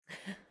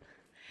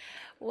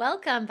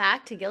Welcome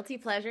back to Guilty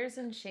Pleasures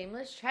and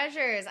Shameless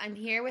Treasures. I'm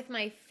here with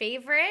my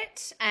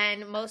favorite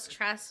and most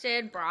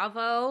trusted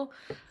Bravo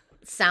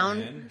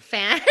fan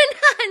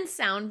and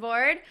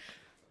soundboard,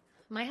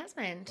 my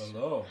husband.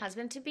 Hello.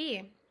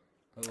 Husband-to-be.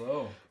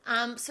 Hello.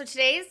 So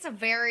today's a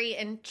very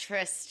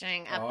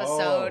interesting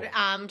episode.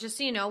 Just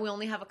so you know, we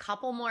only have a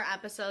couple more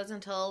episodes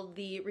until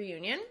the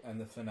reunion. And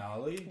the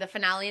finale? The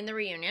finale and the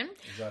reunion.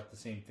 Is that the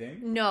same thing?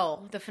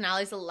 No, the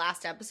finale is the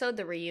last episode.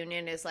 The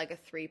reunion is like a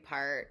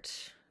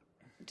 3-part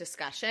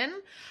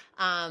discussion.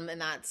 And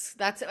that's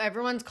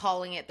everyone's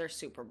calling it their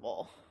Super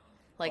Bowl.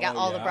 Like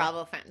all the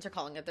Bravo fans are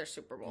calling it their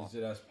Super Bowl. Is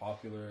it as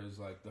popular as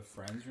like the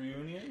Friends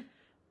reunion?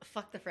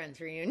 Fuck the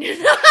Friends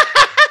reunion.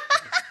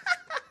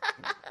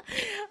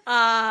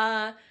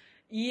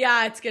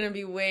 Yeah, it's gonna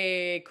be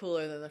way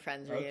cooler than the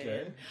Friends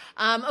reunion.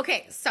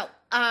 Okay, so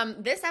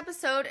this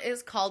episode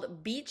is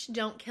called Beach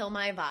Don't Kill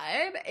My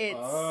Vibe.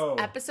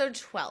 It's episode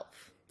 12.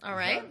 All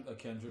right. Is that a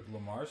Kendrick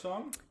Lamar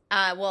song?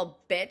 Well,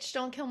 Bitch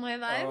Don't Kill My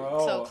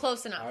Vibe. So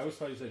close enough. I always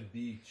thought you said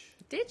beach.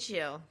 Did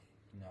you?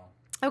 No.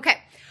 Okay.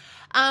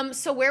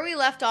 So where we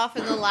left off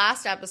in the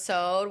last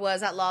episode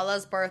was at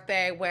Lala's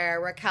birthday,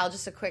 where Raquel,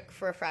 just a quick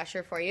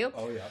refresher for you.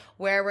 Oh, yeah.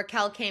 Where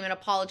Raquel came and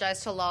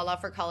apologized to Lala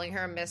for calling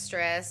her a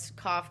mistress.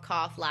 Cough,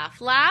 cough, laugh,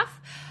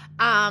 laugh.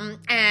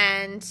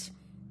 And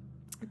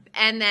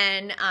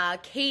then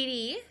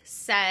Katie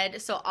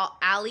said, so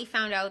Allie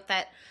found out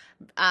that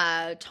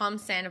Tom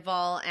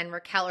Sandoval and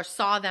Raquel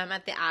saw them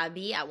at the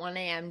Abbey at 1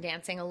 a.m.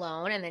 dancing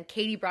alone. And then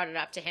Katie brought it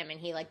up to him and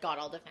he got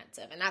all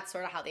defensive. And that's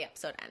sort of how the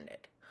episode ended.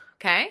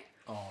 Okay?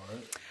 All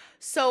right.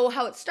 So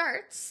how it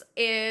starts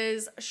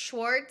is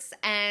Schwartz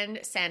and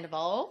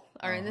Sandoval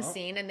are in the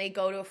scene, and they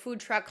go to a food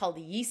truck called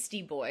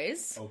Yeasty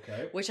Boys.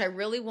 Okay. Which I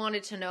really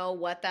wanted to know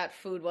what that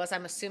food was.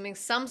 I'm assuming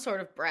some sort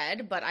of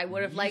bread, but I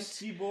would have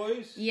liked... Yeasty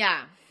Boys?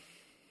 Yeah.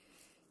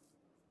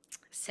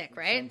 Sick,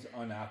 right? Sounds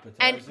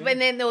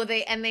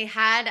unappetizing. And they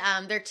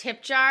had their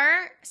tip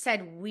jar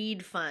said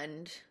Weed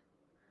Fund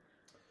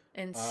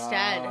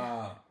instead.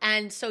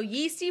 And so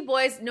Yeasty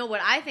Boys, no,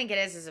 what I think it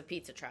is a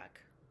pizza truck.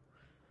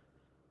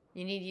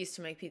 You need yeast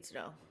to make pizza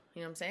dough.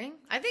 You know what I'm saying?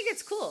 I think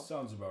it's cool.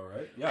 Sounds about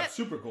right. Yeah,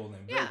 super cool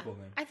name. Very cool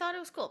name. I thought it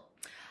was cool.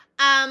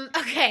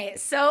 Okay,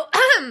 so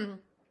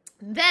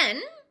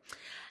then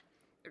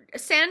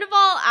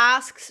Sandoval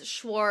asks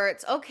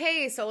Schwartz,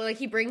 okay, so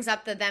he brings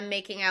up them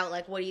making out,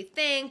 what do you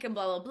think? And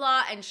blah, blah,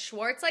 blah. And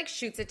Schwartz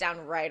shoots it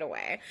down right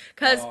away.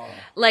 Because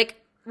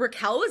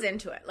Raquel was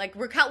into it.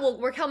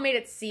 Raquel made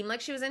it seem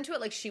like she was into it,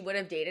 like she would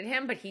have dated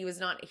him, but he was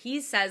not. He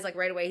says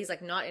right away he's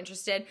not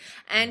interested.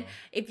 And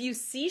if you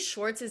see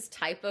Schwartz's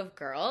type of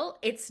girl,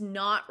 it's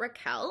not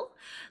Raquel.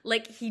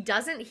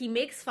 He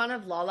makes fun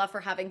of Lala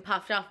for having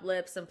puffed off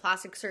lips and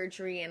plastic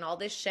surgery and all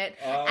this shit.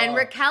 And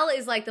Raquel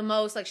is the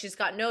most, she's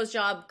got nose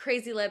job,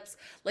 crazy lips.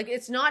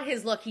 It's not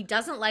his look. He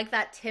doesn't like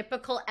that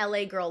typical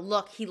LA girl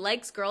look. He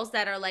likes girls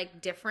that are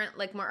different,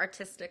 more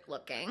artistic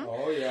looking.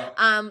 Oh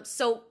yeah.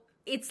 So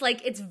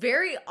it's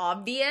very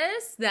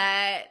obvious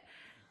that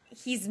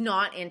he's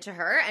not into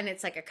her, and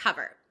it's a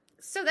cover.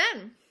 So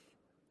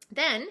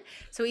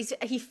so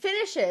he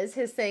finishes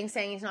his thing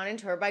saying he's not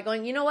into her by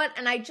going, you know what?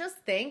 And I just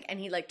think, and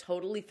he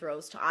totally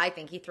I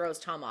think he throws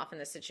Tom off in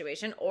this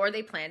situation, or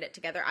they planned it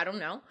together. I don't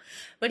know.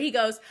 But he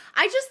goes,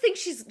 I just think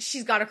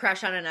she's got a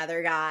crush on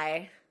another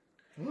guy.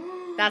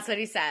 That's what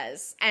he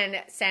says.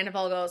 And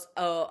Sandoval goes,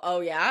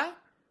 oh yeah?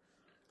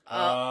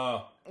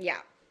 Yeah.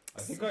 I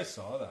think I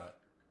saw that.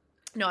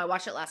 No, I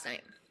watched it last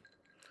night.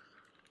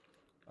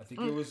 I think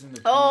it was in the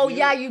preview. Oh,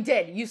 yeah, you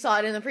did. You saw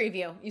it in the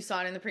preview.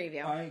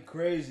 I ain't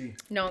crazy.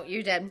 No,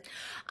 you did.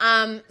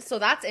 So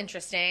that's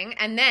interesting.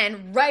 And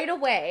then right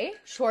away,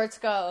 Schwartz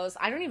goes,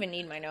 I don't even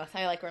need my notes.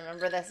 I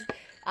remember this.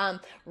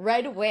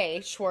 Right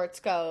away, Schwartz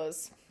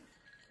goes,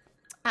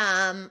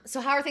 so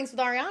how are things with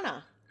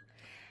Ariana?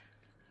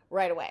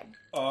 Right away.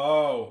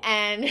 Oh.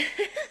 And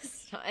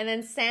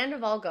then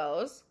Sandoval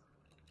goes,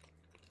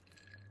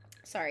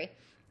 sorry.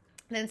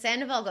 Then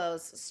Sandoval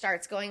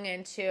starts going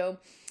into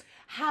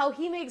how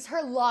he makes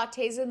her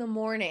lattes in the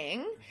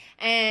morning,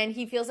 and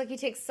he feels like he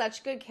takes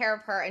such good care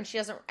of her, and she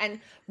doesn't. And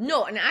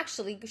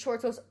actually,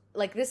 Schwartz goes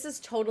this is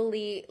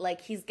totally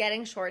he's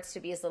getting Schwartz to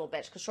be his little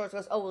bitch, because Schwartz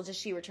goes, oh well, does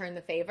she return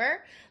the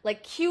favor?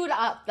 Queued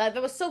up. That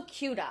was so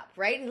queued up,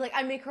 right? And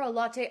I make her a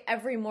latte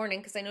every morning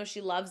because I know she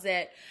loves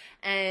it,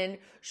 and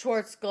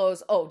Schwartz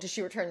goes, oh, does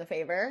she return the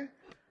favor?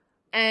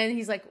 And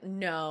he's like,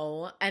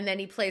 no. And then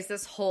he plays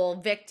this whole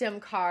victim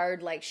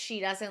card, she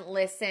doesn't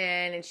listen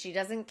and she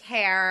doesn't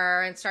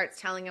care, and starts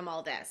telling him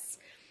all this.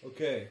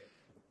 Okay.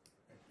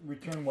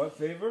 Return what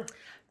favor?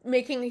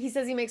 He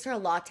says he makes her a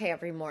latte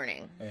every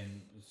morning.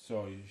 And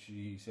so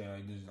she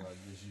said,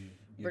 does she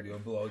give you a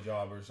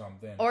blowjob or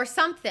something? Or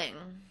something.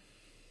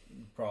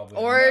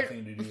 Probably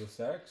nothing to do with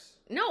sex?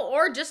 No,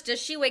 or just does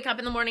she wake up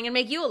in the morning and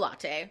make you a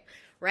latte,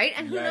 right?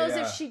 And who knows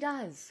if she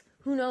does.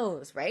 Who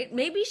knows, right?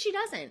 Maybe she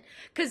doesn't.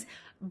 Because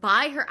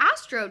by her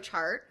astro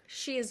chart,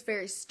 she is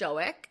very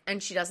stoic,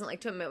 and she doesn't like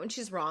to admit when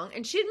she's wrong,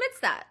 and she admits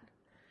that.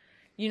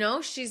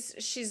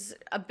 She's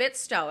a bit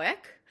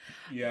stoic.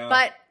 Yeah.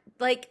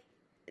 But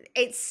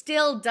it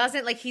still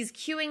doesn't, like, he's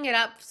queuing it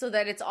up so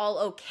that it's all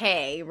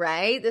okay,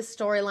 right? This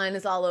storyline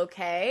is all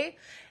okay.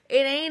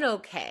 It ain't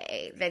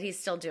okay that he's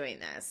still doing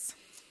this.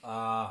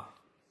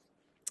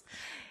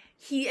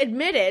 He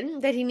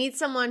admitted that he needs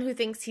someone who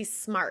thinks he's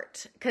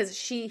smart, because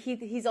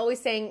he's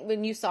always saying,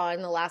 when you saw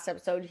in the last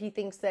episode,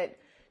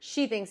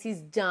 she thinks he's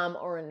dumb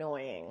or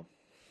annoying.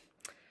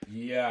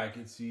 Yeah, I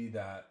can see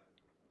that.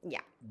 Yeah.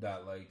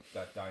 That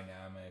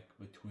dynamic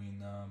between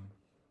them.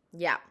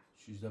 Yeah.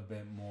 She's a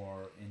bit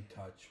more in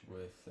touch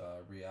with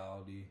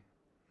reality.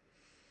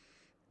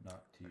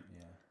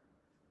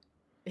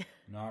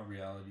 Not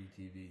reality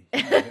TV.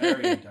 She's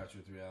very in touch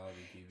with reality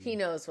TV. He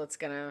knows what's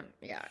gonna,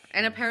 yeah.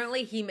 And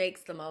apparently he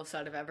makes the most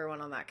out of everyone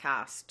on that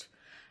cast.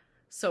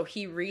 So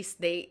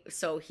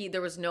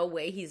there was no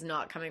way he's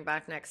not coming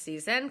back next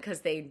season,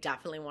 because they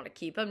definitely want to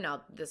keep him.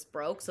 Now this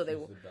broke, so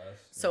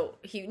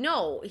he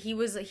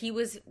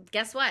was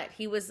guess what?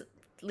 He was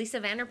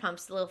Lisa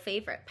Vanderpump's little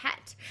favorite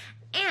pet.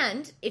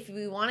 And if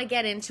we want to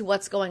get into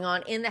what's going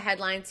on in the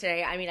headlines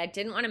today, I mean, I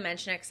didn't want to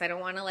mention it because I don't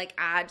want to like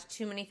add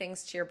too many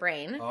things to your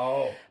brain.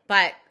 Oh.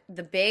 But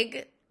the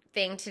big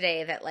thing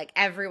today that like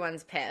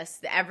everyone's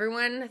pissed,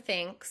 everyone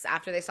thinks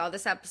after they saw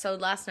this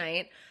episode last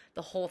night,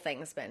 the whole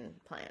thing's been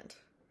planned.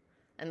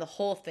 And the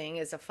whole thing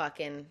is a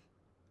fucking,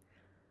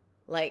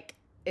 like,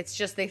 it's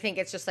just, they think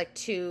it's just like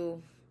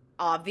too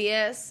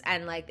obvious,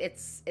 and like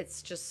it's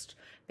just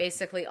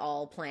basically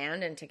all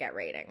planned and to get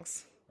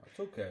ratings. That's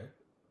okay.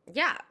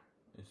 Yeah.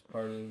 It's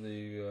part of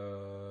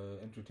the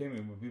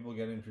entertainment. When people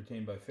get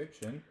entertained by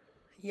fiction,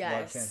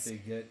 yes. Why can't they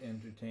get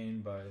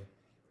entertained by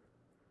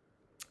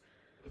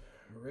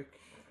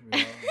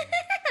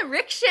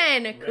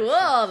Riction.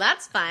 Cool.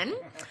 That's fun.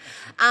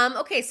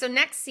 Okay, so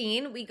next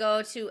scene, we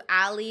go to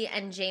Allie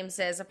and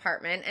James's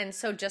apartment. And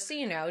so just so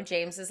you know,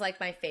 James is like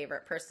my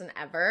favorite person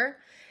ever.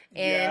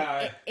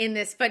 In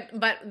this, but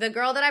the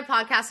girl that I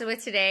podcasted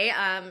with today,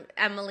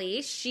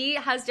 Emily, she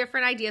has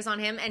different ideas on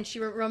him, and she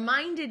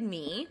reminded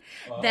me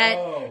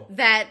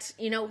that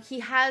you know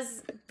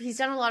he's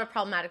done a lot of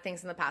problematic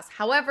things in the past.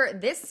 However,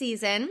 this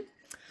season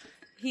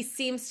he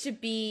seems to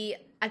be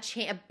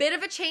a bit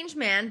of a changed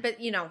man, but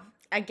you know,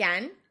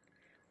 again,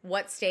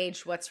 what's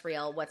staged, what's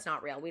real, what's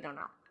not real, we don't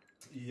know.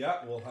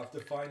 Yeah, we'll have to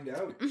find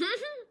out.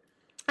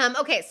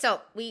 Okay, so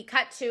we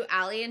cut to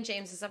Allie and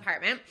James's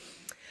apartment.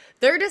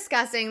 They're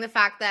discussing the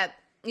fact that,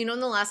 you know, in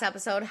the last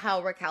episode,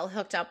 how Raquel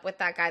hooked up with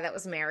that guy that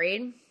was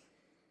married,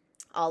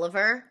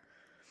 Oliver.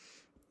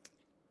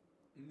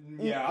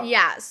 Yeah.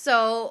 Yeah.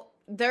 So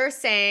they're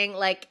saying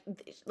like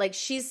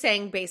she's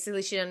saying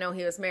basically she didn't know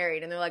he was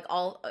married, and they're like,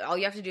 all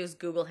you have to do is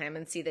Google him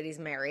and see that he's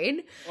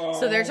married. Oh,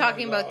 so they're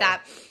talking about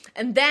that,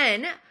 and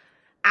then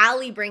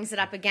Allie brings it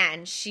up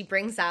again. She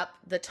brings up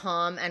the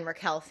Tom and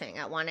Raquel thing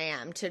at 1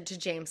 a.m. to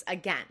James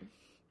again.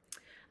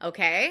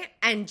 Okay,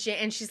 and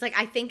she's like,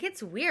 I think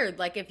it's weird.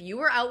 Like, if you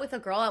were out with a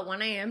girl at 1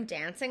 a.m.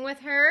 dancing with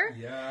her,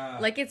 yeah,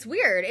 like, it's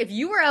weird. If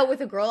you were out with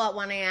a girl at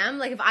 1 a.m.,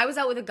 like, if I was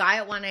out with a guy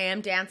at 1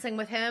 a.m. dancing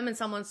with him and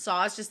someone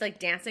saw us just, like,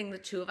 dancing the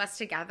two of us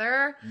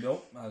together.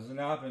 Nope,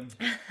 hasn't happened.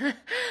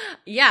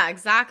 Yeah,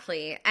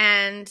 exactly.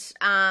 And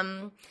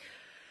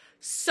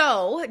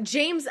so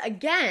James,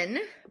 again,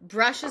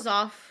 brushes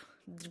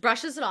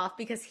it off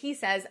because he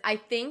says, I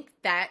think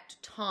that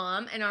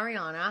Tom and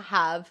Ariana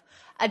have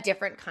a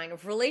different kind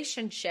of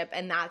relationship,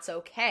 and that's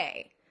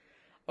okay.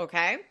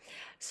 Okay?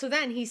 So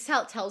then he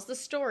tells the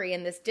story,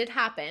 and this did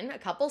happen a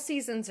couple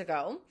seasons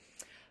ago.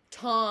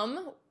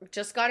 Tom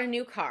just got a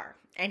new car,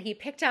 and he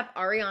picked up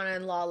Ariana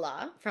and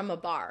Lala from a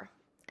bar,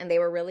 and they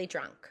were really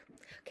drunk.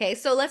 Okay,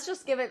 so let's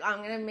just I'm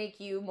going to make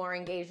you more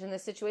engaged in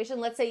this situation.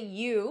 Let's say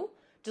you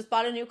just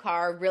bought a new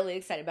car, really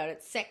excited about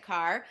it, sick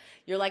car.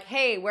 You're like,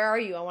 hey, where are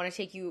you? I want to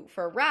take you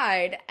for a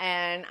ride.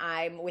 And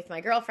I'm with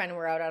my girlfriend, and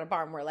we're out at a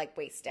bar, and we're like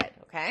wasted,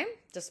 okay?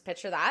 Just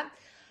picture that.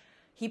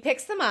 He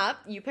picks them up,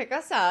 you pick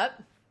us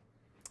up,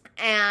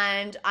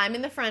 and I'm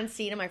in the front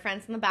seat, and my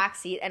friend's in the back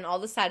seat, and all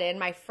of a sudden,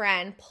 my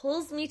friend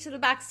pulls me to the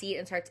back seat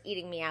and starts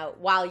eating me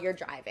out while you're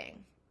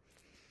driving.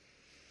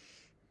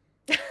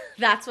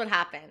 That's what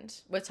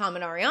happened with Tom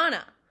and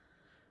Ariana,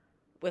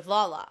 with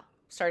Lala.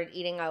 Started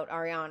eating out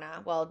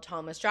Ariana while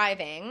Tom was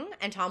driving,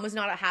 and Tom was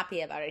not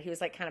happy about it. He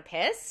was like kind of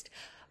pissed,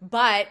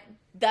 but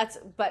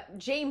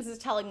James is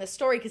telling the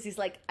story because he's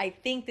like, I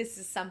think this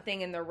is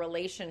something in the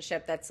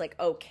relationship that's like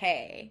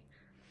okay.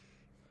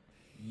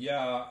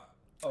 Yeah.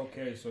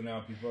 Okay. So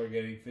now people are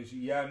getting fishy.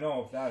 Yeah.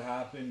 No. If that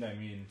happened, I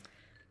mean.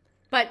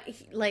 But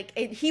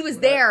he was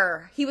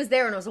there. He was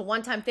there, and it was a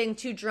one-time thing.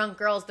 Two drunk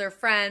girls, they're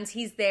friends.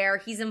 He's there.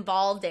 He's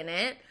involved in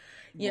it.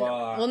 You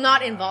know, well,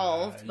 not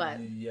involved, but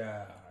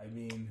yeah. I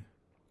mean.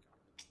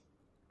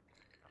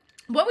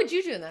 What would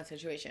you do in that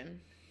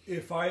situation?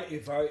 If I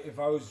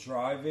was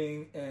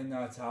driving and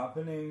that's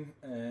happening,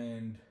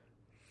 and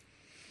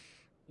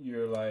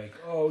you're like,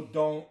 oh,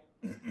 don't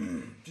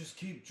just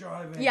keep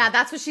driving. Yeah,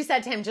 that's what she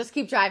said to him. Just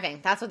keep driving.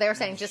 That's what they were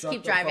saying. Just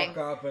keep driving. Shut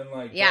the fuck up and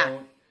like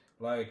don't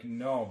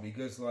no,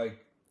 because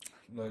like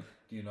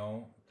you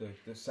know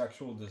the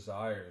sexual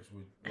desires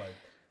would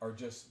are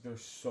just they're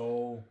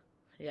so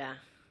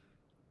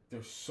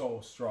they're so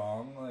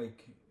strong.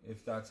 Like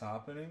if that's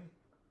happening,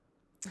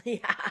 Yeah.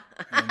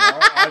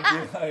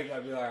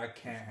 I'd be like, I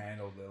can't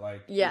handle it.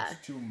 Like,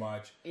 it's too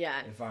much.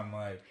 Yeah. If I'm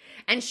like,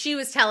 and she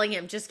was telling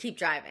him, just keep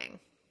driving.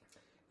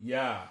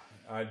 Yeah,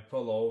 I'd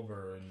pull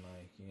over and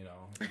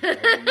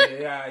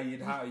yeah,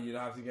 you'd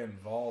have to get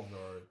involved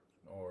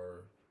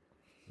or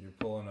you're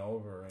pulling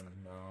over and I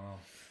don't know.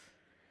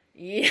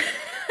 Yeah.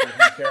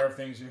 Taking care of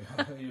things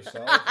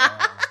yourself.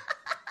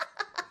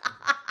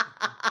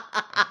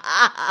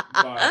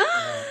 But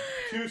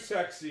too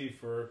sexy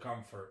for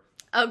comfort.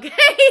 Okay.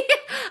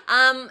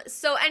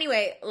 So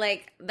anyway,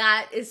 like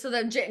that is, so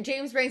that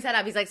James brings that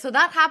up. He's like, so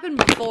that happened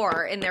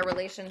before in their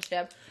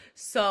relationship.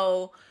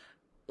 So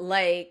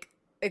like,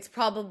 it's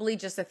probably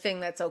just a thing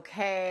that's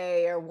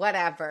okay or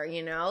whatever,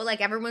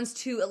 like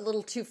everyone's a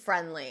little too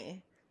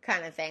friendly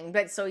kind of thing.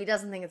 But so he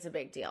doesn't think it's a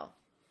big deal.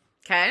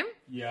 Okay.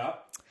 Yeah.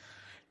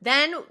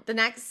 Then the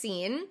next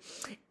scene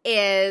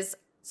is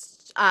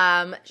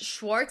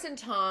Schwartz and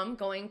Tom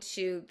going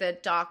to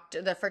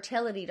the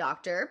fertility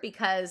doctor,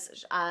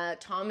 because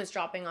Tom is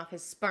dropping off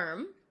his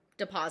sperm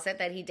deposit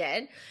that he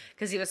did,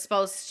 because he was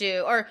supposed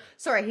to,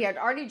 he had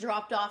already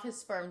dropped off his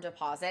sperm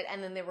deposit,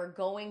 and then they were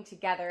going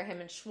together,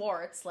 him and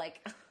Schwartz, like,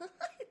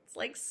 it's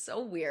like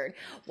so weird.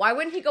 Why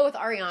wouldn't he go with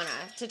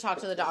Ariana to talk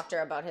to the doctor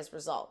about his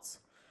results?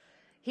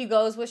 He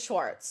goes with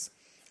Schwartz.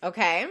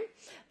 Okay.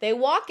 They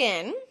walk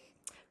in.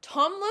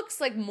 Tom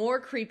looks like more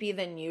creepy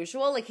than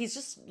usual. Like he's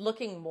just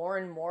looking more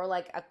and more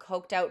like a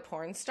coked out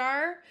porn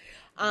star.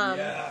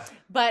 Yeah.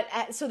 But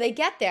so they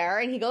get there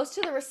and he goes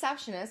to the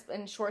receptionist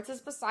and Schwartz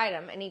is beside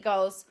him and he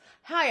goes,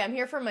 "Hi, I'm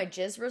here for my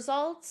jizz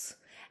results."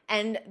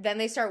 And then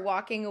they start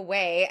walking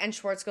away and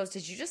Schwartz goes,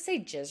 "Did you just say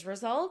jizz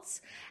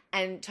results?"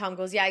 And Tom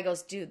goes, "Yeah." He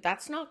goes, "Dude,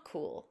 that's not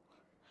cool."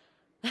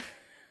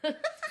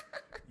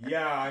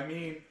 Yeah, I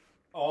mean,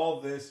 all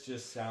this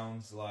just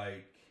sounds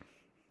like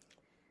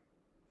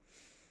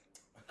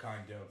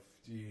kind of,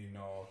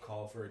 a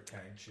call for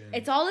attention.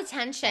 It's all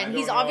attention.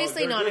 He's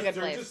obviously not a good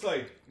place. They're just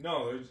like,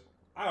 no,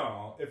 I don't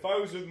know. If I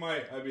was with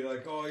I'd be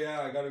like, oh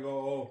yeah, I gotta go.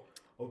 Oh,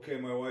 okay,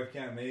 my wife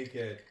can't make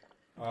it.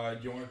 Do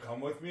you want to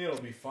come with me?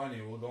 It'll be funny.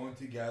 We'll go in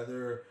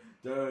together.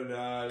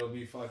 It'll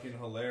be fucking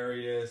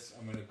hilarious.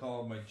 I'm gonna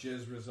call my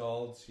jizz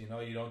results. You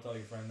don't tell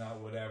your friend that,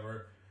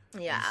 whatever.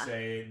 Yeah. And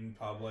say it in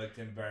public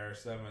to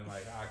embarrass them and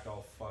like act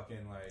all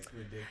fucking like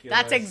ridiculous.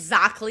 That's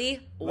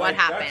exactly what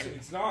happened.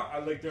 It's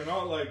not like they're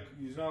not like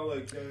he's not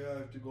like, hey, I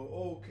have to go.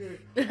 Oh, okay,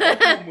 I'll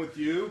come with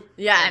you.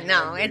 Yeah,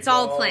 no, it's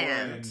all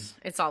planned.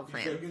 It's all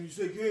planned. And he's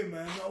like, hey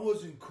man, that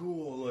wasn't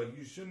cool. Like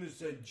you shouldn't have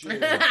said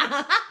jizz.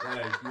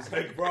 Like he's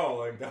like, bro,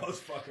 like that was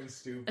fucking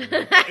stupid.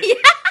 Like,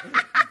 you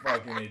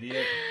fucking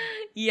idiot.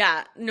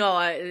 Yeah,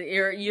 no,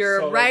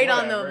 you're so, right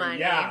on the money.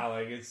 Yeah,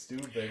 like it's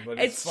stupid, but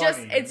it's funny just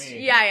it's to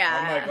me.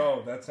 yeah. I'm like,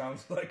 oh, that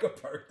sounds like a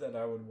part that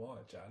I would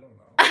watch. I don't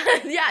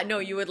know. Yeah, no,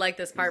 you would like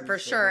this part for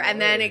sure. And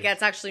then it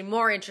gets actually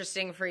more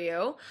interesting for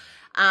you.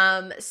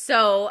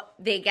 So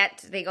they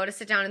go to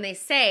sit down and they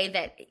say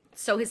that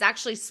his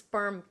actually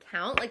sperm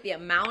count, like the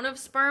amount of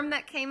sperm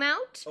that came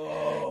out,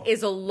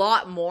 is a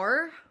lot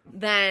more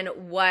than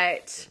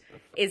what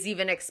is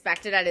even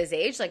expected at his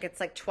age. Like it's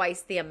like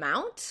twice the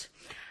amount.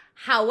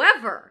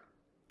 However,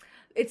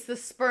 it's the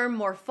sperm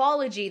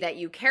morphology that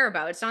you care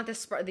about. It's not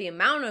the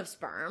amount of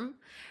sperm.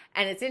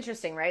 And it's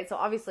interesting, right? So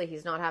obviously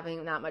he's not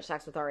having that much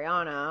sex with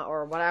Ariana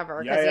or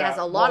whatever because he has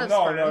a lot of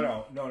sperm.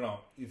 No.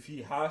 If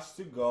he has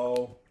to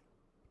go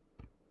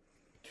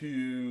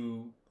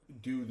to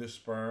do the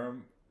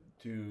sperm,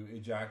 to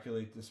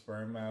ejaculate the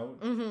sperm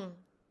out,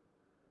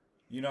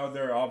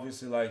 they're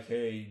obviously like,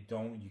 hey,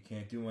 you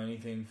can't do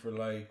anything for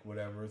like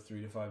whatever,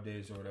 3 to 5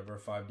 days or whatever,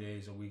 5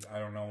 days a week. I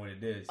don't know what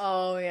it is.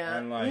 Oh yeah.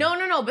 And like,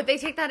 no, but they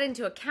take that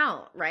into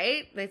account,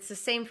 right? It's the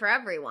same for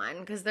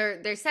everyone because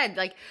they said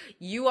like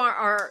you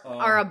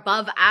are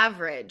above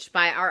average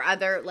by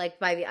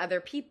by the other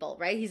people,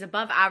 right? He's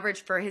above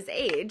average for his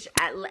age,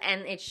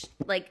 and it's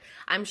like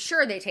I'm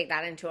sure they take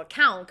that into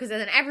account because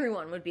then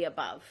everyone would be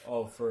above.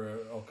 Oh, for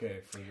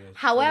the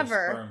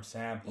sperm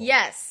sample.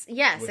 Yes,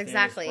 within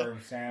exactly. The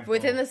sperm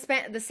sample. Within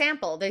the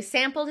sample, they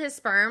sampled his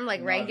sperm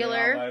like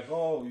regular. Like,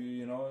 oh,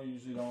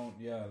 usually don't,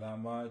 that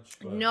much.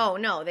 But.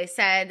 No, they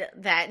said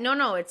that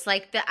no, it's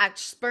like the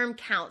sperm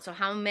count. So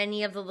how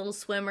many of the little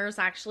swimmers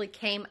actually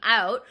came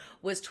out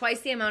was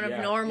twice the amount of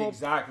normal.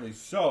 Exactly.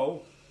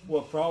 So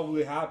what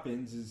probably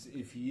happens is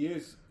if he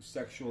is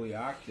sexually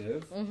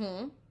active,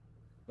 like,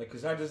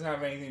 because that doesn't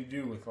have anything to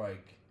do with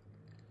like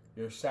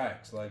your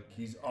sex. Like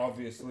he's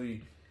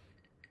obviously.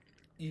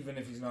 Even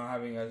if he's not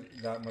having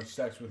that much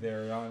sex with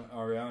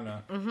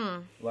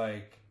Ariana,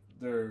 like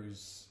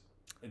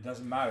it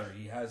doesn't matter.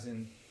 He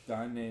hasn't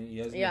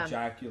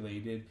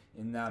ejaculated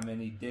in that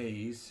many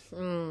days,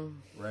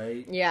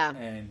 right? Yeah.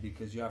 And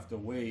because you have to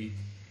wait,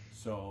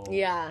 so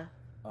yeah.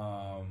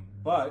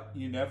 But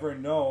you never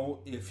know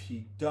if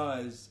he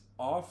does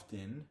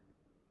often.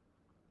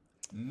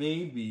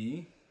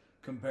 Maybe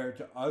compared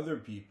to other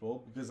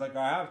people, because like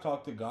I have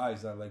talked to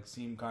guys that like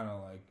seem kind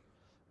of like.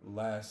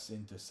 Less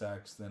into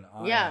sex than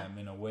I am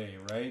in a way,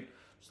 right?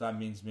 So that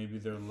means maybe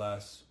they're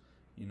less,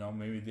 you know,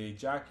 maybe they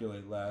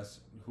ejaculate less.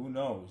 Who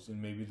knows?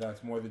 And maybe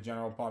that's more the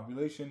general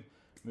population.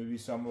 Maybe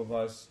some of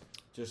us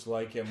just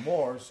like it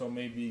more. So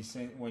maybe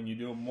when you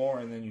do it more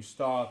and then you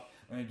stop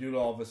and you do it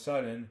all of a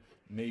sudden,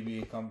 maybe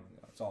it comes.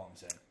 That's all I'm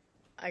saying.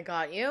 I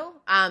got you.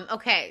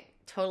 Okay,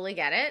 totally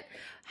get it.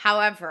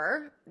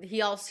 However,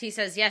 he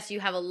says, yes, you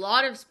have a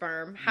lot of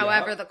sperm.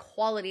 However, the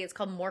quality, it's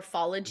called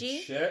morphology.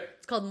 Shit.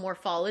 It's called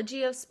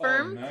morphology of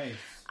sperm. Oh,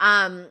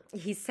 nice.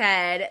 He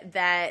said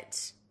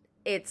that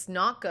it's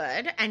not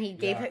good, and he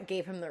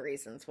gave him the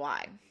reasons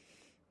why.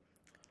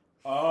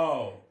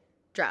 Oh.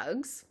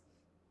 Drugs.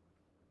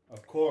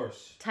 Of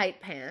course.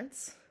 Tight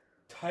pants.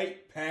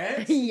 Tight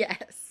pants?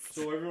 Yes.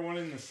 So everyone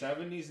in the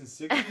 70s and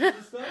 60s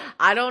and stuff?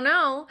 I don't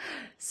know.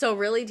 So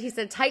really, he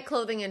said tight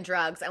clothing and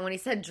drugs. And when he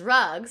said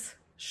drugs,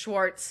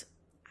 Schwartz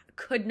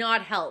could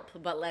not help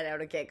but let out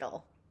a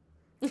giggle.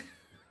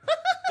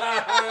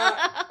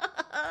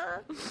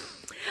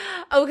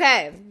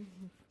 Okay.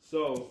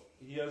 So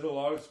he has a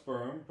lot of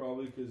sperm,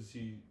 probably because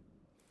he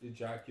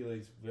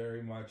ejaculates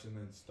very much and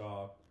then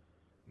stop.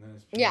 And then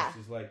his penis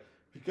is like...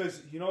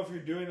 Because, you know, if you're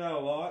doing that a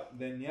lot,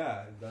 then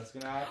yeah, that's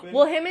going to happen.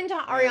 Well, him and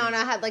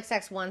Ariana had like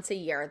sex once a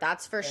year.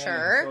 That's for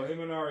sure. So him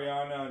and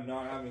Ariana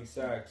not having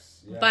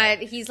sex. Yeah.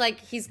 But he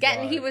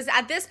was,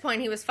 at this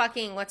point, he was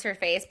fucking what's her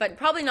face, but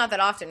probably not that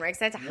often, right?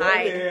 Because I had to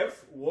hide.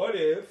 What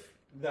if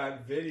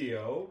that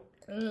video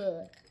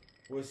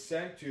was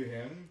sent to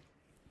him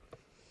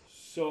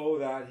so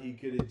that he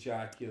could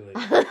ejaculate?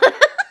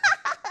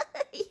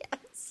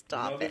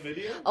 Stop it. You know the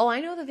video? Oh,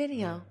 I know the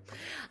video.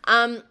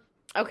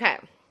 Okay.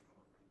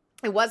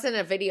 It wasn't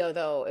a video,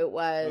 though. It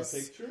was... A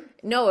picture?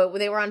 No,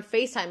 they were on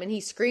FaceTime, and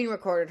he screen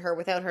recorded her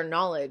without her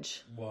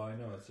knowledge. Well, I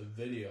know. It's a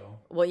video.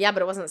 Well, yeah,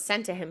 but it wasn't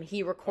sent to him.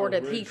 He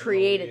recorded... He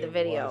created the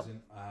video.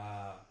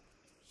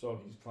 So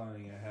he's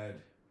planning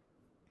ahead.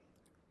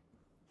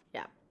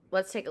 Yeah.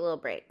 Let's take a little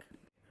break.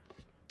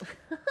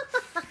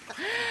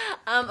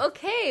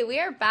 Okay, we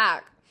are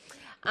back.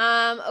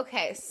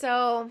 Okay,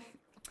 so...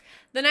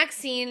 The next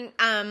scene...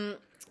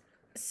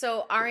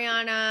 So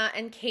Ariana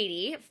and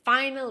Katie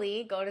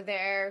finally go to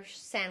their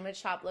sandwich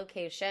shop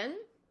location.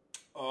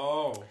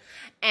 Oh.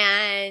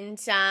 And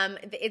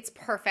it's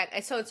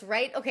perfect. So it's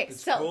right. Okay.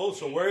 It's cool.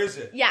 So where is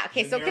it? Yeah.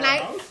 Okay. Is So it can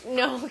house?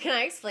 Can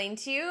I explain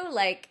to you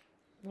like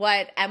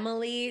what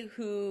Emily,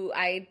 who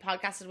I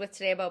podcasted with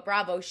today about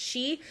Bravo,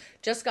 she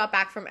just got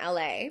back from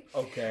LA.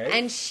 Okay.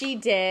 And she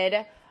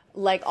did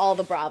like all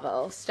the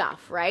Bravo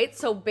stuff, right?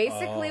 So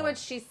basically what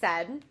she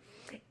said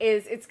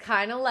is it's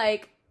kind of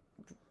like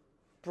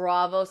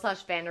Bravo /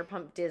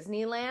 Vanderpump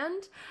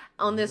Disneyland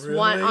on this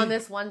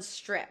one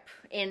strip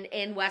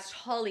in West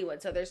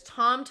Hollywood. So there's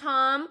Tom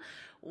Tom.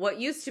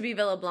 What used to be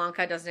Villa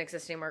Blanca doesn't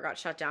exist anymore. Got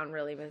shut down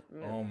really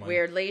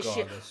weirdly.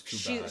 God, that's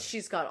too bad.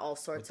 She's got all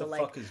sorts of What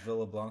the fuck is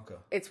Villa Blanca?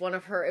 It's one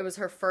of her. It was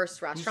her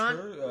first restaurant.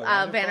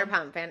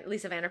 Vanderpump?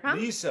 Lisa Vanderpump.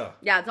 Lisa.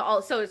 Yeah.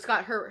 So it's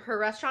got her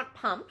restaurant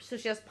Pump. So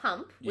she has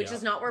Pump, which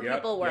is not where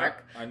people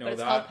work. I know but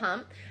it's that. called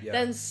Pump. Yeah.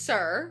 Then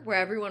Sir, where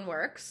everyone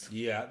works.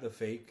 Yeah, the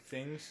fake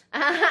things.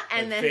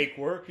 And then fake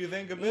work. You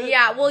think a bit?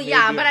 Yeah. Well,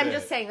 yeah. But I'm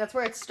just saying that's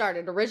where it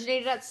started.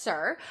 Originated at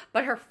Sir,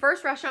 but her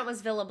first restaurant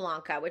was Villa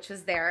Blanca, which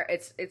was there.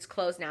 It's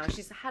closed now.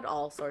 She's had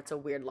all sorts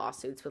of weird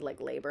lawsuits with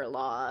like labor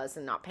laws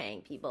and not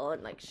paying people,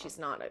 and like she's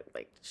not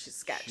she's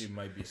sketch. She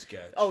might be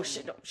sketch. Oh,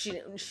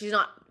 she's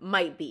not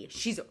might be.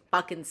 She's a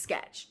fucking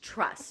sketch.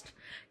 Trust.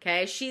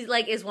 Okay, she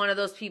like is one of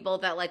those people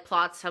that like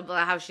plots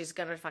about how she's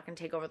gonna fucking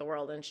take over the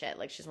world and shit.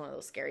 Like she's one of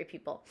those scary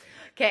people.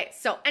 Okay,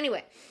 so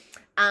anyway,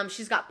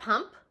 she's got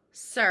Pump,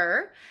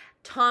 Sir,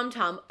 Tom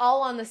Tom,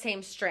 all on the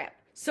same strip.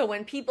 So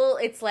when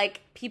it's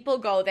like people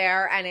go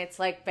there and it's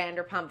like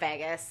Vanderpump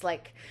Vegas,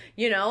 like,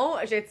 you know,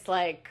 it's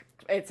like,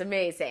 it's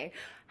amazing.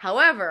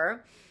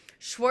 However,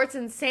 Schwartz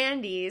and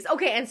Sandy's,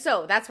 okay, and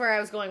so that's where I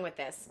was going with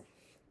this.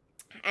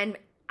 And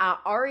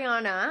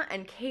Ariana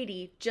and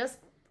Katie just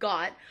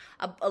got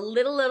a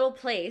little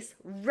place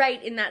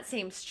right in that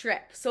same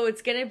strip. So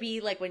it's going to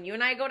be like when you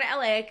and I go to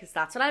LA, because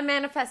that's what I'm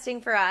manifesting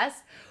for us,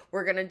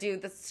 we're going to do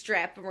the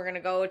strip and we're going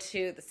to go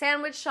to the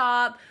sandwich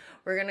shop.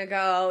 We're going to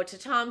go to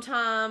Tom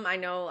Tom. I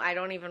know I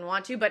don't even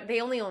want to, but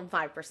they only own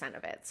 5%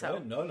 of it. So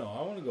no,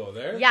 I want to go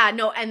there. Yeah,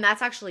 no, and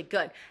that's actually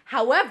good.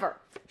 However,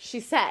 she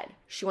said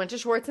she went to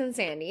Schwartz and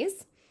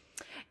Sandy's.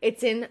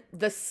 It's in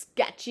the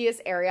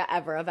sketchiest area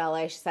ever of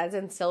LA. She says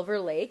in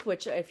Silver Lake,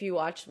 which if you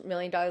watch $1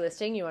 Million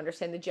Listing, you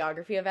understand the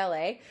geography of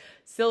LA.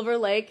 Silver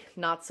Lake,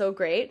 not so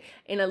great.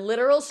 In a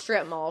literal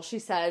strip mall, she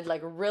said,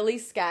 like really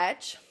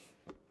sketch.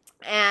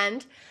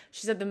 And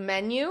she said the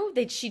menu,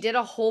 she did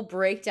a whole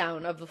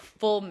breakdown of the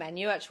full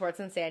menu at Schwartz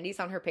and Sandy's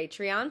on her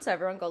Patreon. So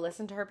everyone go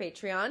listen to her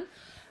Patreon.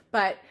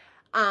 But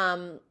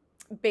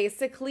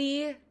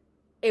basically,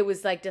 it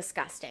was like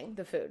disgusting,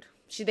 the food.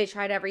 They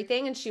tried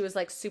everything and she was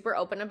like super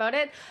open about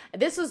it.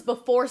 This was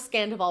before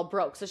Scandival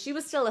broke. So she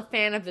was still a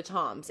fan of the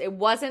Toms. It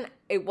wasn't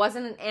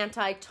an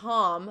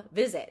anti-Tom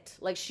visit.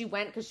 Like she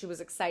went because she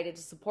was excited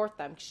to support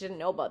them. She didn't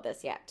know about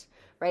this yet.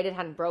 Right? It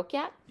hadn't broke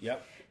yet.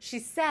 Yep. She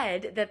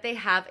said that they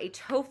have a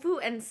tofu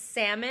and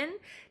salmon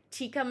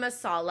tikka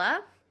masala.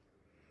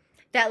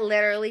 that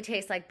literally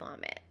tastes like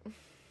vomit.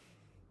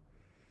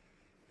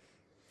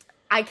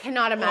 I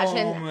cannot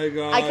imagine. Oh my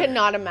God. I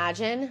cannot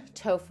imagine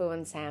tofu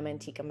and salmon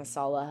tikka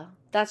masala.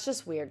 That's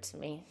just weird to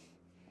me.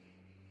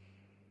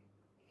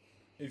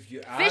 If you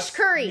Fish ask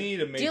curry. me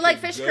to make Do you like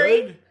it fish good,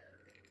 curry?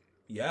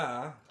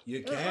 Yeah,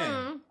 you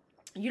can.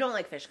 You don't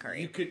like fish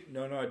curry. You could.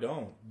 No, I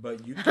don't.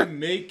 But you can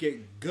make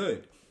it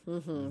good.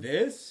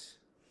 This,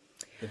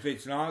 if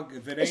it ain't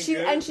good.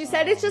 And she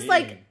said it's just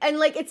like, and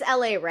like it's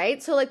LA,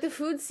 right? So like the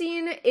food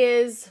scene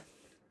is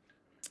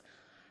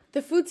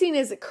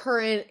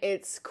current,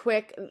 it's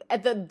quick.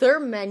 Their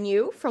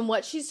menu, from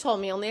what she's told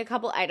me, only a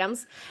couple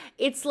items.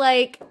 It's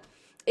like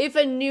if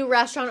a new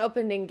restaurant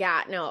opened in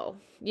Gatineau,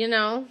 you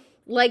know?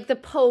 Like the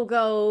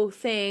pogo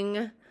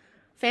thing,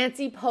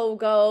 fancy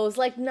pogos,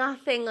 like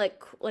nothing like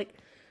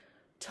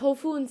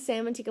tofu and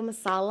salmon tikka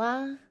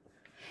masala.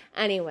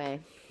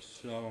 Anyway.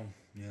 So,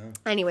 yeah.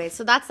 Anyway,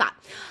 so that's that.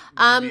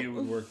 Maybe it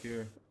would work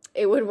here.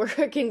 It would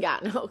work in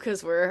Gatineau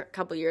because we're a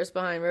couple years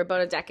behind. We're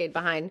about a decade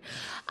behind.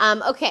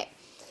 Okay.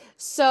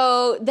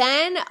 So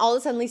then all of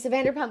a sudden Lisa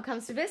Vanderpump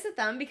comes to visit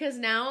them because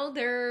now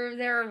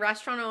they're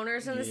restaurant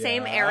owners in the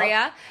same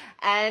area.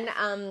 And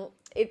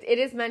it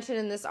is mentioned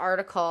in this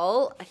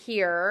article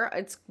here,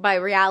 it's by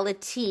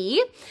Reality,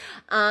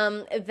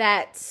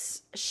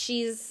 that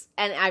she's,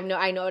 and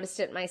I noticed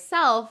it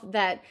myself,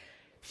 that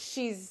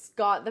she's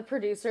got the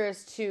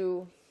producers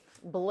to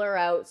blur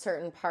out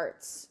certain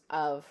parts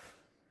of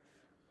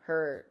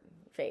her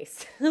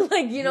face.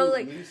 Like, you know,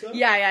 like Lisa?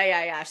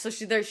 Yeah. So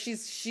she's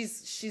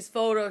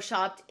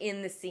photoshopped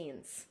in the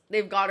scenes.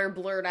 They've got her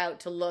blurred out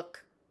to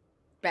look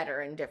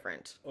better and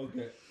different.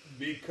 Okay,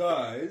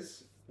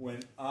 because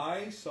when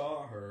I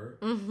saw her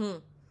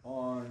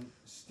on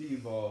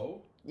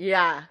Steve-O,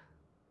 yeah,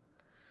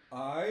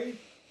 I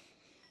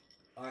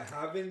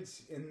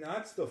haven't, and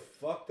that's the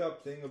fucked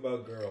up thing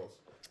about girls.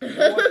 You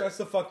know what? That's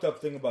the fucked up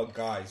thing about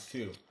guys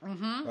too.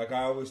 Like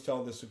I always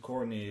tell this to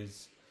Courtney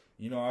is,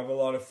 you know, I have a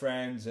lot of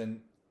friends,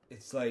 and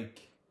it's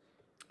like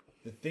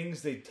the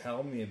things they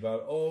tell me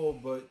about. Oh,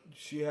 but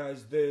she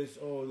has this.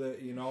 Oh,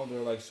 that, you know, they're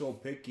like so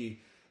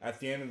picky. At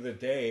the end of the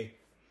day,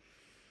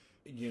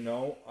 you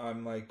know,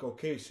 I'm like,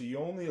 okay, so you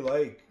only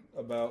like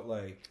about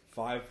like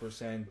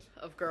 5%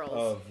 of girls,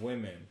 of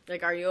women.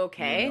 Like, are you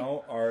okay? You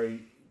know,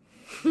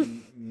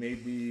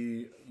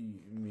 maybe,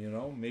 you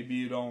know, maybe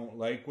you don't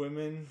like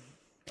women,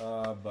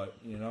 but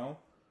you know,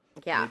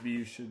 yeah, maybe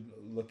you should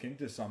look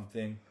into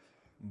something.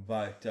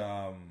 But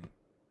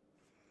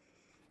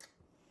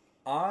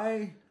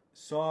I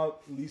saw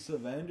Lisa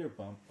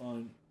Vanderpump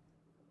on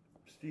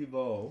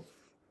Steve-O,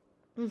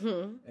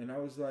 and I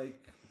was like,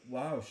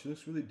 wow, she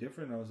looks really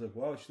different. I was like,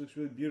 wow, she looks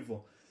really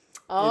beautiful.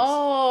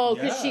 Oh,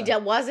 because she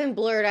wasn't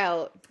blurred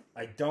out.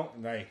 I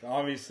don't, like,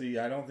 obviously,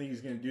 I don't think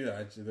he's going to do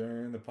that.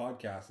 They're in the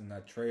podcast in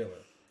that trailer.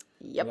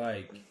 Yep.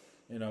 Like,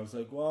 and I was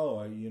like,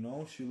 wow, you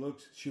know, she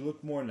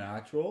looked more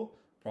natural,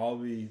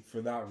 probably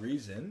for that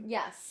reason.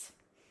 Yes.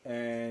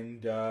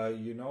 And,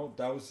 you know,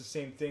 that was the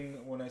same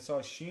thing when I saw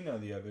Sheena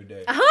the other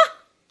day.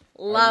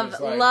 Love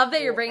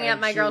that you're bringing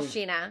up my girl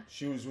Sheena.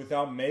 She was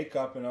without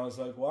makeup, and I was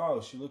like, wow,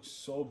 she looks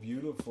so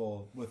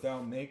beautiful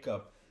without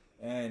makeup.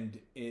 And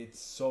it's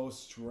so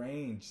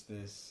strange,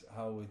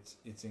 how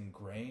it's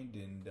ingrained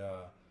in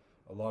a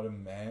lot of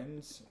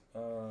men's,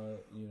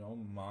 you know,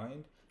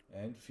 mind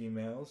and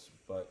females.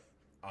 But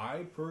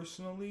I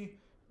personally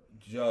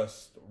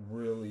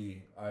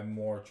I'm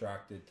more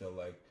attracted to,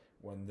 like,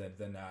 when the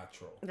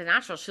natural. The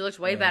natural. She looks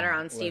way better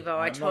on Steve-O.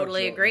 I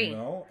totally agree. You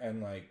know,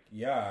 and like,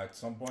 yeah, at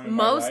some point in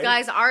most my life,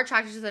 guys are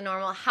attracted to the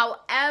normal.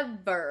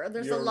 However,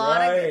 there's a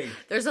lot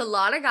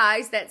of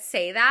guys that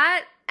say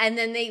that, and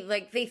then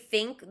they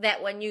think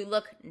that when you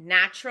look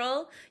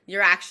natural,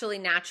 you're actually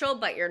natural,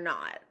 but you're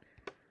not.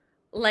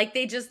 Like,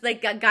 they just,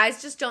 like,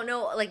 guys just don't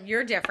know, like,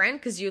 you're different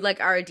because you, like,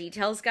 are a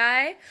details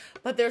guy,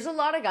 but there's a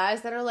lot of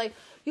guys that are like,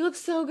 you look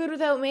so good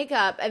without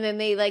makeup, and then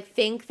they, like,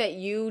 think that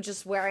you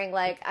just wearing,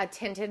 like, a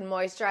tinted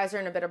moisturizer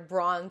and a bit of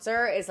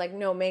bronzer is, like,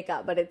 no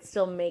makeup, but it's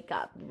still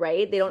makeup,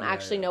 right? They don't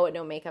actually know what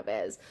no makeup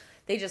is.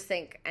 They just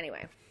think,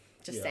 anyway,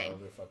 saying.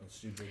 They're fucking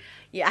stupid.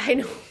 Yeah, I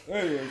know.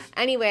 Anyways.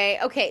 Anyway,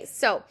 okay,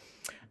 so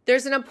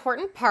there's an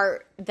important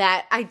part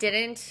that I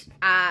didn't,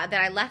 that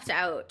I left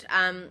out.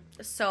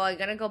 So I'm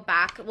gonna go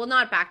back. Well,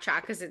 not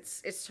backtrack because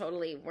it's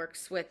totally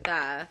works with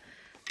the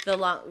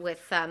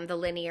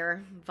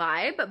linear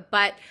vibe.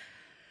 But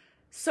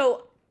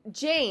so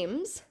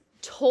James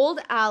told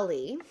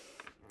Allie,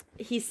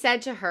 he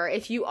said to her,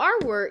 if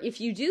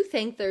you do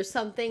think there's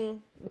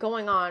something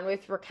going on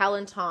with Raquel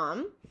and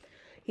Tom,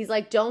 he's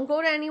like, don't go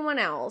to anyone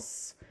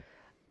else.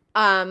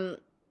 Because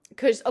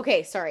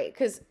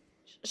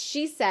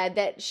she said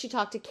that she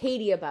talked to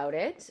Katie about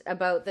it,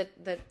 about the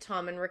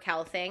Tom and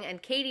Raquel thing,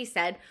 and Katie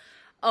said,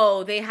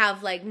 oh, they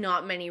have, like,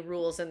 not many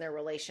rules in their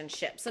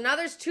relationship. So now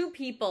there's two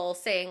people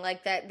saying,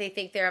 like, that they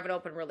think they have an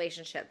open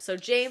relationship. So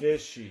James...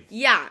 Fishy.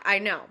 Yeah, I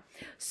know.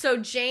 So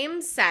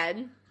James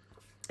said,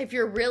 if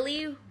you're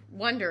really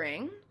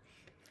wondering,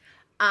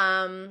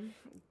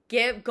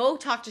 go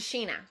talk to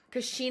Sheena,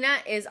 because Sheena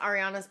is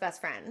Ariana's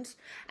best friend,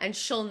 and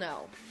she'll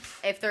know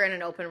if they're in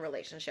an open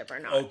relationship or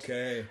not.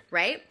 Okay.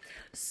 Right?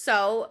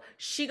 So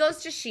she goes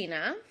to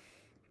Sheena,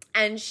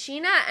 and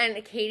Sheena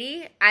and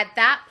Katie at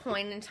that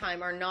point in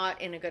time are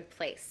not in a good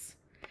place.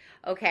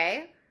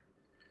 Okay?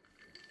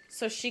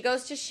 So she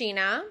goes to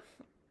Sheena.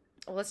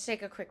 Let's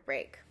take a quick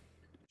break.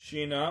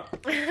 Sheena.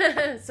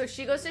 So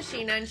she goes to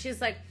Sheena, and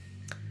she's like,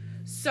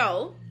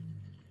 so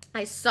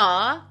I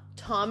saw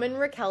Tom and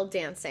Raquel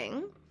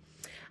dancing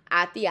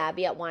at the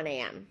Abbey at 1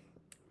 a.m.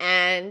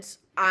 And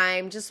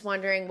I'm just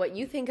wondering what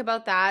you think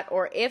about that,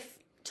 or if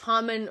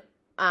Tom and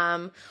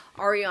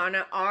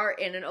Ariana are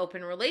in an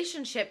open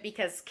relationship,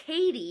 because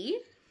Katie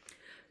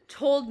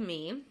told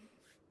me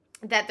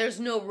that there's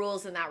no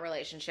rules in that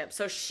relationship.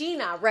 So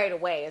Sheena right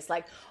away is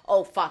like,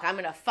 oh, fuck, I'm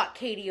going to fuck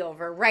Katie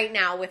over right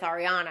now with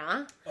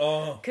Ariana.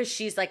 Oh. Because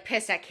she's like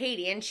pissed at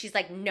Katie. And she's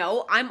like,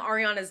 no, I'm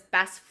Ariana's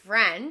best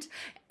friend.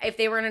 If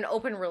they were in an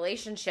open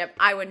relationship,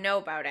 I would know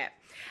about it.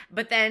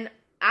 But then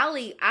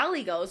Allie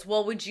goes,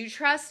 well, would you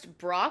trust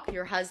Brock,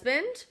 your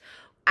husband,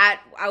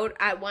 out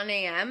at 1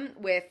 a.m.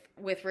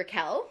 with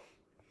Raquel?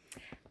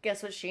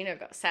 Guess what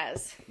Sheena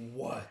says?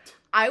 What?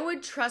 I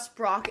would trust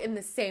Brock in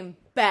the same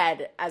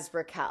bed as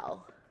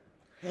Raquel.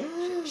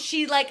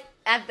 She like,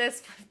 at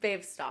this,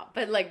 babe, stop.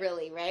 But like,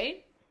 really,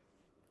 right?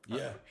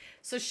 Yeah.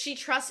 So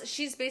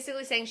she's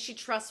basically saying she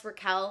trusts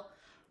Raquel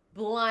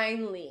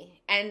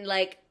blindly. And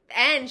like,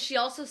 and she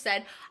also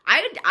said,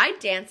 I'd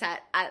dance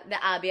at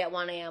the Abbey at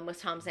 1 a.m.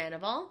 with Tom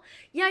Sandoval.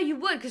 Yeah, you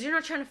would, because you're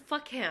not trying to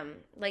fuck him.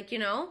 Like, you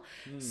know?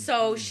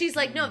 So she's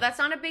like, no, that's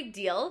not a big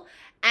deal.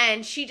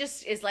 And she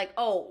just is like,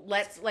 oh,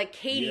 let's, like,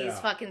 Katie's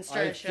fucking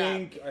stir shit up. I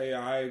think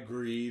I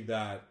agree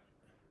that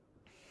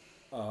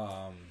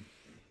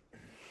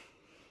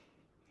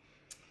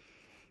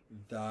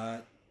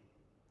that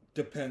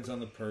depends on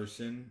the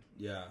person.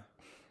 Yeah.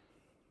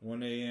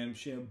 1 a.m.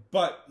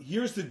 But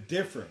here's the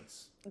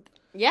difference.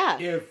 Yeah.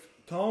 If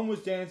Tom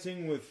was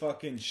dancing with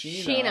fucking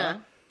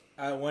Sheena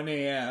at 1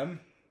 a.m.,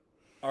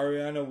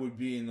 Ariana would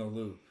be in the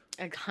loop.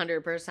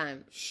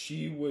 100%.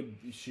 She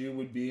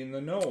would be in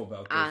the know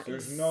about this.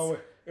 There's no,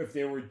 if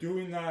they were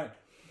doing that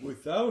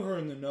without her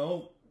in the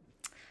know.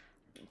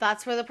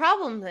 That's where the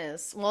problem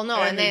is. Well, no,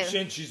 and then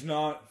since she's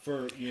not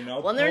for, you know.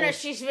 Well, no,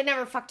 she would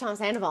never fuck Tom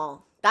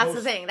Sandoval. That's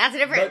the thing. That's the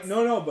difference.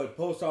 But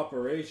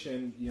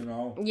post-operation, you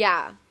know.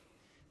 Yeah.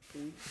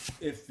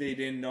 If they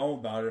didn't know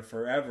about it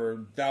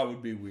forever, that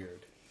would be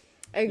weird.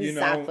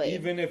 Exactly. You know,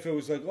 even if it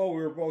was like, oh,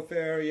 we were both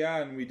there, yeah,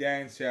 and we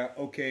danced, yeah,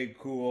 okay,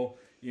 cool.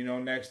 You know,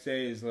 next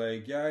day is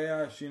like,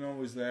 yeah, Sheena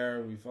was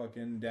there, we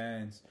fucking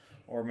danced.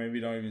 Or maybe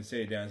don't even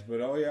say dance, but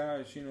oh yeah,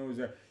 Sheena was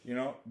there. You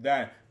know,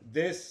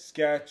 this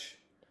sketch.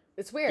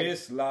 It's weird.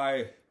 This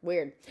lie.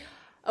 Weird.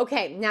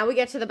 Okay, now we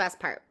get to the best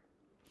part.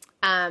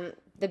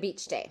 The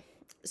beach day.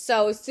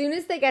 So as soon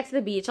as they get to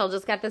the beach, I'll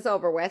just get this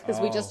over with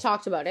because we just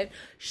talked about it.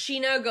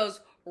 Sheena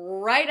goes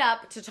right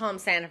up to Tom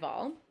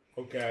Sandoval.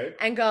 Okay.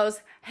 And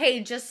goes,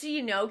 hey, just so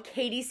you know,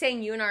 Katie's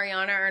saying you and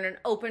Ariana are in an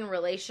open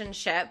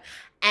relationship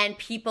and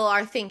people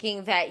are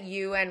thinking that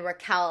you and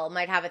Raquel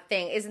might have a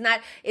thing.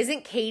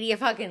 Isn't Katie a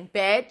fucking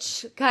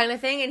bitch kind of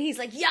thing? And he's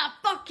like, yeah,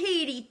 fuck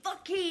Katie.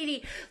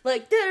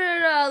 Like,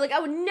 da-da-da-da. Like, I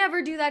would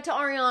never do that to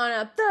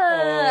Ariana.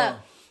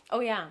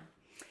 Oh, yeah.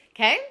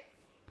 Okay?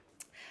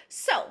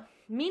 So,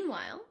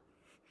 meanwhile,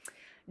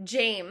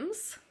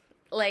 James,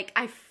 like,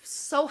 I'm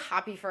so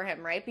happy for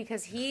him, right?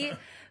 Because he...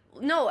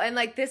 No, and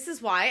like this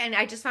is why, and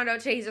I just found out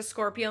today he's a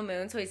Scorpio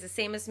moon, so he's the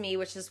same as me,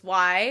 which is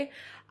why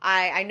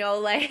I know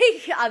like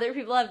other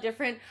people have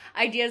different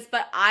ideas,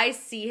 but I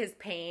see his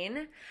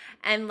pain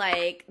and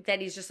like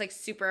that he's just like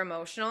super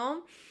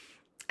emotional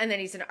and that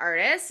he's an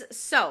artist.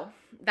 So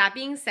that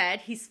being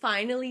said, he's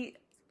finally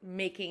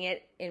making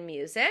it in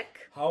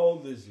music. How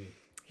old is he?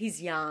 He's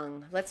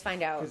young. Let's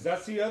find out. Because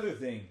that's the other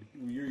thing.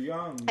 You're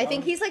young. I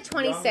think he's like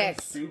 26. Young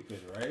and stupid,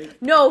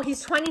 right? No,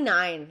 he's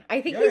 29.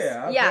 I think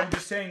yeah. I'm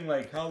just saying,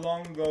 like, how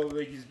long ago,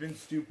 like, he's been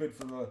stupid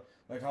for the,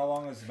 like, how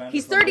long has Vanderpump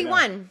He's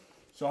 31. been out?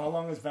 So how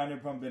long has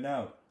Vanderpump been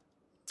out?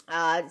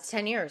 It's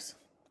 10 years.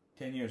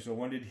 10 years. So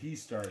when did he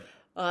start?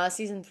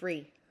 Season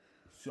 3.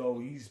 So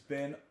he's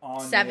been on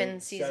 7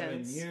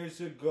 seasons. 7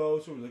 years ago.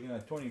 So we're looking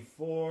at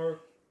 24.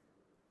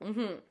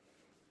 Mm-hmm.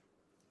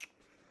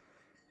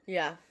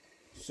 Yeah.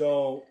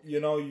 So, you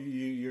know,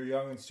 you're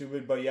young and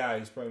stupid, but yeah,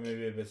 he's probably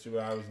maybe a bit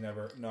stupid. I was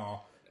never,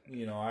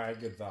 you know, I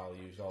had good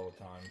values all the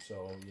time,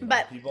 so, you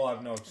know, people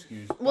have no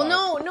excuse. Well,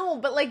 no,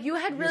 but, like, you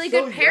had really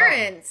good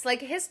parents. Young.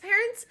 Like, his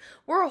parents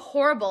were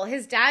horrible.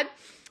 His dad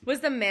was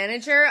the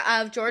manager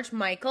of George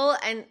Michael,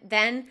 and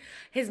then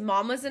his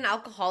mom was an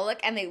alcoholic,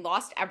 and they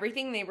lost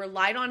everything. They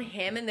relied on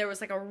him, and there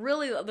was, like,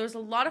 there's a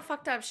lot of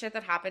fucked up shit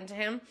that happened to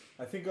him.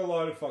 I think a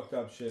lot of fucked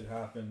up shit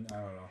happened. I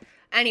don't know.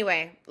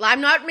 Anyway, I'm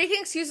not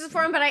making excuses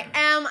for him, but I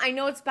am. I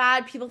know it's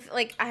bad. People,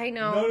 like, I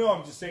know. No,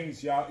 I'm just saying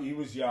he's young. He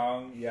was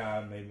young.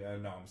 Yeah, maybe.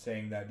 No, I'm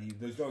saying that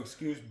there's no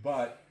excuse,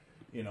 but,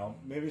 you know,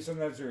 maybe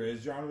sometimes there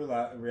is. You're on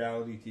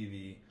reality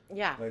TV.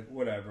 Yeah. Like,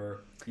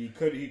 whatever. He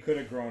could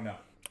have grown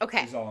up.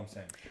 Okay. Is all I'm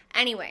saying.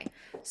 Anyway,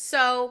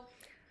 so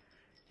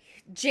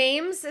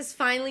James has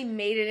finally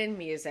made it in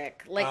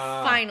music. Like,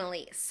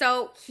 finally.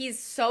 So he's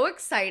so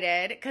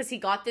excited because he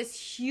got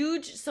this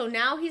huge... So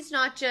now he's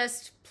not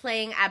just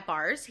playing at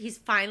bars. He's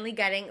finally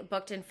getting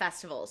booked in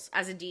festivals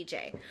as a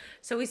DJ.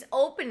 So he's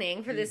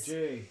opening for this...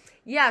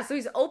 Yeah, so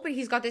he's open.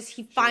 He's got this...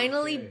 He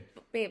finally...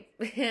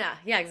 Yeah,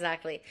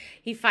 exactly.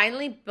 He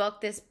finally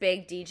booked this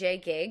big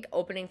DJ gig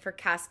opening for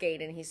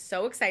Cascade, and he's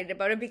so excited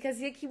about it because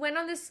he went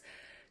on this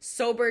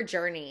sober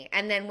journey.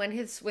 And then with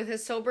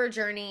his sober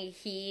journey,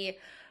 he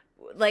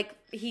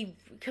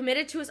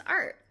committed to his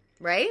art,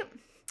 right?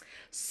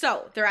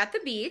 So they're at the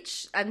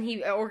beach, and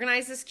he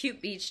organized this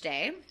cute beach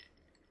day,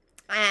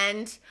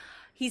 and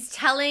he's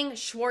telling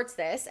Schwartz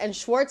this, and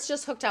Schwartz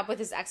just hooked up with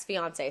his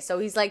ex-fiance, so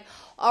he's like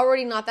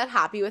already not that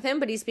happy with him,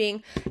 but he's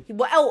being...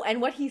 Oh, and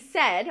what he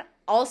said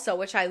also,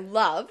 which I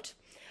loved,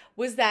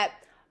 was that,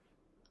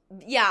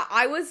 yeah,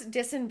 I was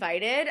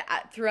disinvited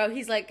throughout.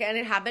 He's like, and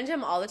it happened to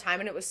him all the time,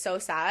 and it was so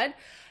sad.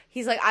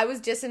 He's like, I was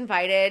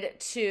disinvited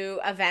to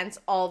events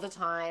all the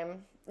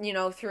time, you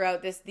know,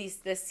 throughout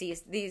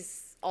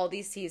all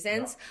these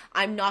seasons. Yeah.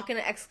 I'm not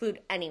going to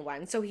exclude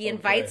anyone. So he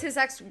invites his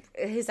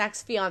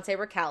ex-fiance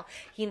Raquel.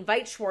 He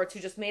invites Schwartz,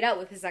 who just made out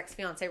with his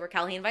ex-fiance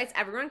Raquel. He invites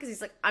everyone because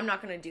he's like, I'm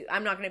not going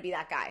to be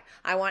that guy.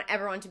 I want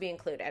everyone to be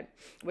included,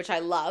 which I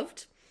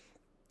loved.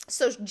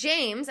 So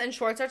James and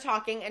Schwartz are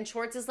talking, and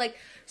Schwartz is like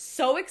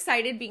so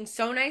excited, being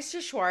so nice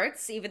to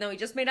Schwartz, even though he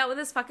just made out with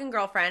his fucking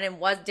girlfriend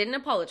and didn't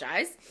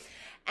apologize.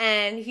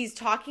 And he's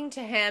talking to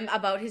him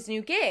about his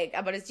new gig,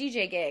 about his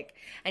DJ gig.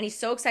 And he's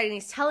so excited, and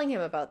he's telling him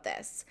about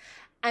this.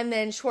 And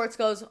then Schwartz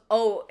goes,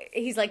 oh,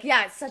 he's like,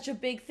 yeah, it's such a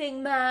big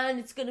thing, man.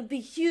 It's going to be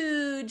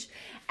huge.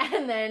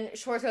 And then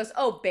Schwartz goes,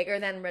 oh, bigger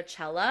than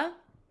Rachella?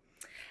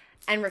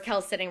 And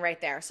Raquel's sitting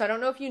right there. So I don't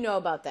know if you know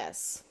about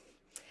this.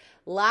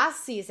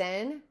 Last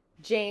season,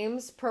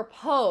 James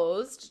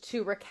proposed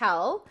to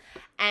Raquel,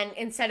 and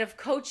instead of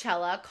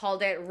Coachella,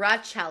 called it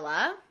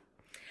Rachella.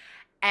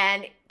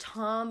 And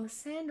Tom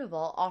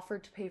Sandoval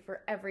offered to pay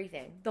for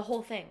everything, the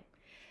whole thing.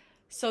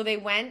 So they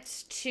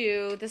went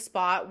to the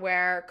spot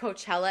where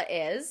Coachella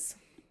is.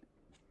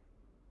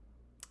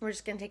 We're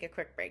just going to take a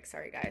quick break.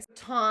 Sorry, guys.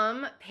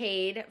 Tom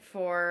paid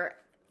for...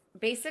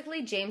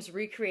 Basically, James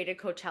recreated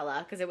Coachella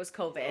because it was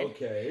COVID.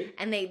 Okay.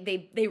 And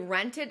they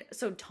rented...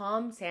 So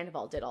Tom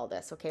Sandoval did all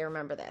this. Okay,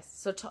 remember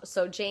this.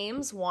 So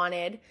James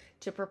wanted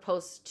to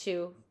propose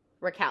to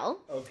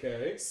Raquel.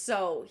 Okay.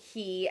 So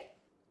he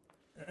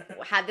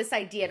had this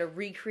idea to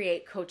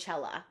recreate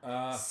Coachella.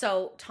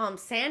 So Tom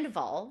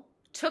Sandoval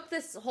took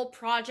this whole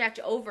project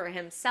over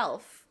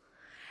himself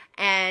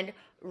and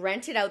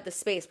rented out the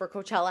space where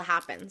Coachella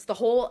happens. The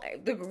whole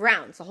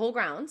grounds, a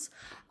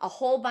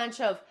whole bunch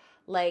of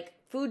like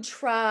food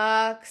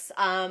trucks,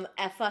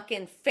 a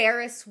fucking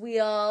Ferris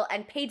wheel,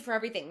 and paid for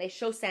everything. They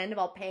show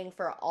Sandoval paying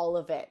for all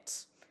of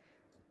it.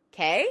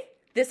 Okay?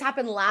 This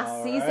happened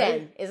last season.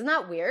 Right. Isn't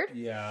that weird?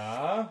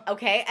 Yeah.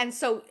 Okay, and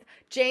so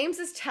James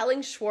is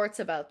telling Schwartz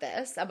about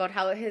this, about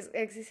how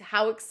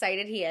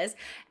excited he is,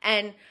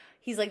 and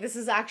he's like, this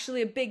is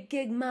actually a big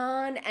gig,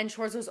 man. And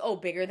Schwartz goes, oh,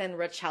 bigger than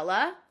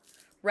Rachella?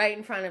 Right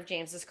in front of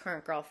James's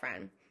current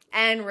girlfriend.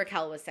 And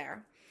Raquel was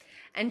there.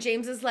 And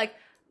James is like,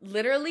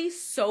 literally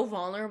so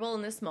vulnerable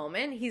in this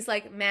moment. He's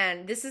like,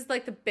 man, this is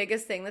like the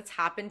biggest thing that's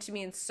happened to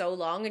me in so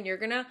long, and you're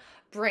gonna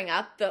bring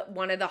up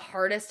one of the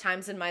hardest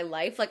times in my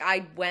life. Like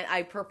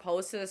I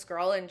proposed to this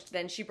girl, and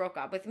then she broke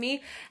up with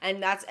me,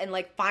 and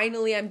like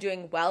finally I'm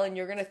doing well, and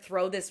you're gonna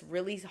throw this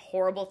really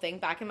horrible thing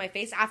back in my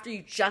face after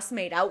you just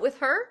made out with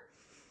her.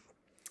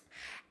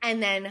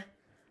 And then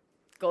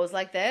goes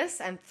like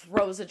this and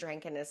throws a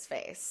drink in his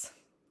face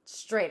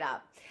straight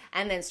up,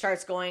 and then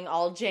starts going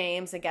all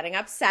James and getting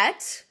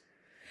upset.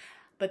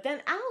 But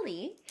then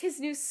Allie, his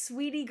new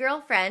sweetie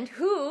girlfriend,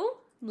 who,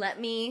 let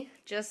me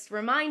just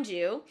remind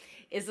you,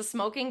 is a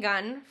smoking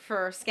gun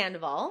for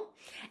Sandoval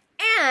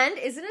and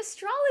is an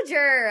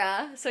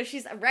astrologer. So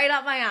she's right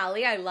up my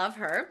alley. I love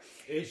her.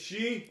 Is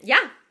she?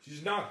 Yeah.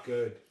 She's not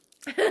good.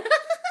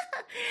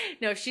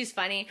 No, she's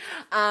funny.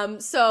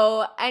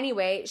 So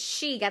anyway,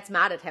 she gets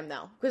mad at him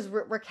though, because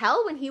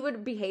Raquel, when he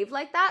would behave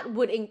like that,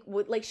 would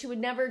like she would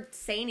never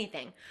say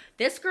anything.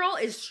 This girl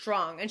is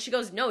strong, and she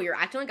goes, "No, you're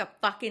acting like a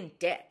fucking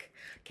dick."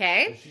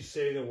 Okay. Did she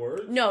say the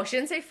word? No, she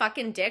didn't say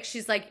fucking dick.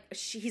 He's like,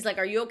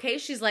 "Are you okay?"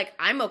 She's like,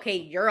 "I'm okay.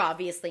 You're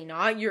obviously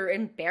not. You're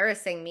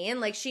embarrassing me."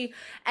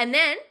 And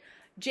then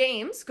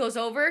James goes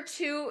over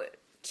to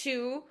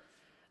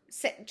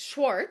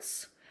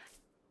Schwartz,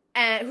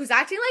 and who's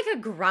acting like a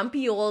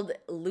grumpy old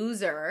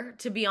loser,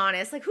 to be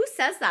honest. Like, who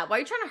says that? Why are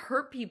you trying to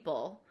hurt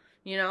people?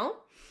 You know?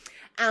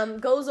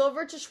 Goes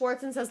over to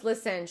Schwartz and says,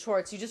 listen,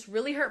 Schwartz, you just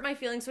really hurt my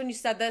feelings when you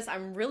said this.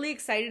 I'm really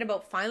excited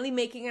about finally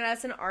making it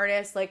as an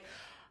artist. Like,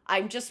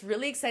 I'm just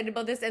really excited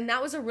about this. And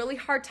that was a really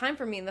hard time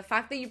for me. And the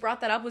fact that you brought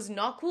that up was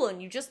not cool.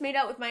 And you just made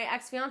out with my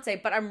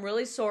ex-fiance. But I'm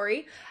really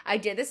sorry I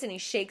did this. And he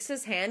shakes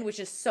his hand, which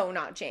is so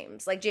not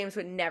James. Like, James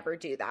would never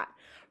do that.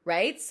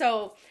 Right?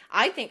 So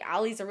I think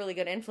Allie's a really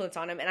good influence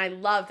on him. And I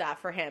love that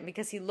for him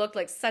because he looked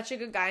like such a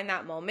good guy in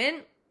that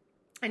moment.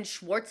 And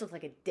Schwartz looked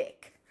like a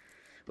dick,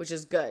 which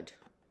is good.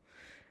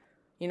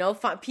 You know,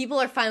 people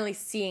are finally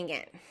seeing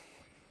it.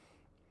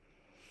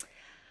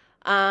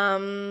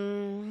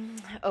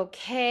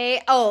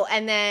 Okay. Oh,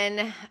 and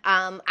then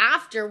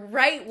after,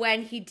 right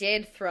when he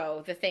did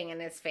throw the thing in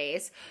his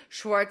face,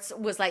 Schwartz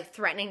was like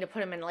threatening to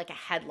put him in like a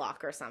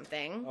headlock or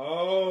something.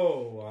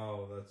 Oh,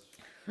 wow, that's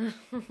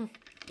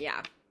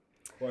yeah.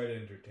 quite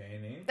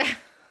entertaining.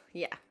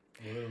 Yeah.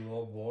 What a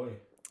little boy.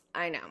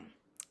 I know.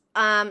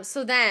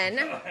 So then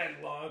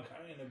headlock,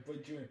 I'm gonna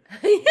put you in.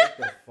 What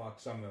the fuck,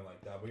 something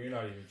like that, but you're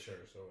not even sure,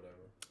 so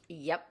whatever.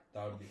 Yep.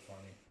 That would be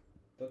funny.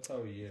 That's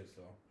how he is,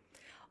 though.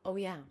 Oh,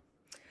 yeah.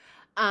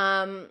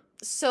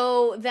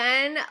 So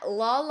then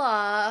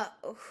Lala,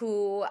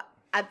 who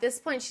at this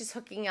point she's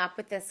hooking up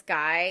with this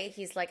guy.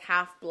 He's like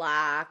half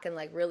black and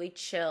like really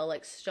chill,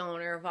 like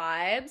stoner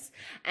vibes.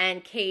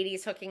 And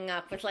Katie's hooking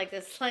up with like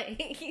this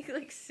like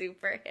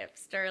super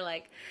hipster,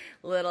 like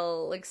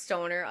little like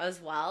stoner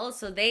as well.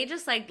 So they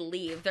just like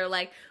leave. They're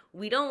like,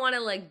 we don't want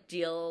to like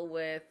deal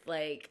with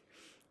like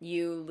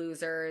you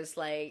losers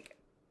like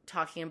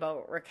talking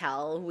about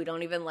Raquel. We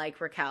don't even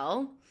like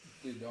Raquel.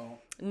 They don't.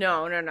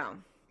 No.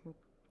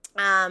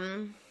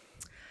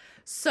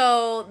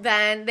 So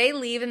then they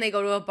leave and they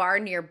go to a bar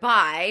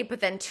nearby, but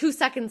then 2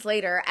 seconds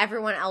later,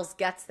 everyone else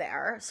gets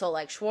there. So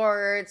like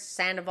Schwartz,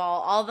 Sandoval,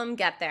 all of them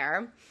get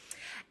there.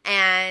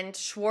 And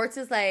Schwartz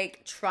is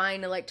like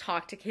trying to like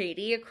talk to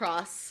Katie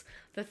across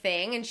the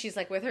thing, and she's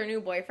like with her new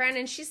boyfriend,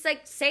 and she's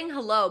like saying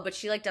hello, but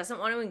she like doesn't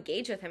want to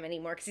engage with him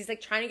anymore because he's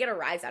like trying to get a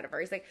rise out of her.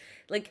 He's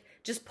like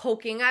just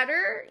poking at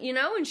her, you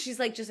know, and she's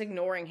like just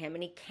ignoring him,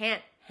 and he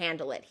can't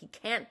handle it. He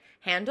can't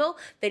handle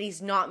that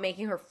he's not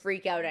making her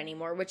freak out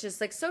anymore, which is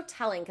like so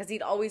telling because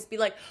he'd always be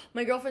like,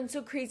 my girlfriend's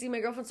so crazy,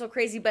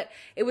 but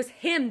it was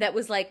him that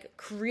was like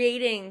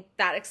creating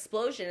that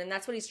explosion, and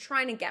that's what he's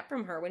trying to get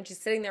from her when she's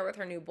sitting there with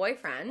her new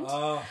boyfriend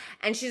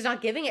and she's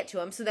not giving it to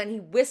him. So then he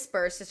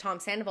whispers to Tom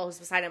Sandoval, who's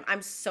beside him,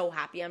 I'm so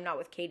happy I'm not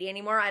with Katie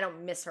anymore. I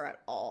don't miss her at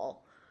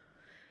all.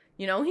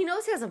 You know, he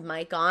knows he has a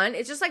mic on.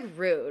 It's just like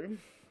rude.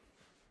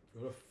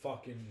 What a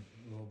fucking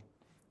little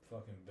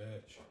fucking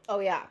bitch. Oh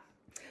yeah.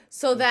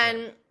 So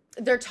then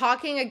they're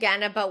talking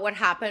again about what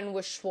happened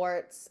with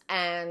Schwartz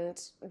and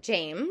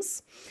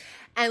James.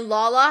 And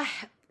Lala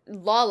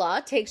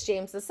takes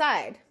James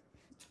aside.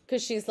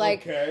 Because she's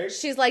like,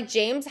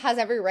 James has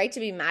every right to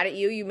be mad at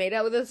you. You made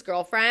out with his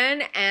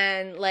girlfriend.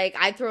 And like,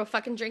 I'd throw a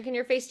fucking drink in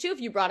your face too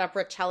if you brought up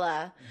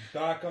Rachella.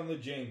 Back on the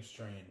James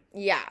train.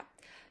 Yeah.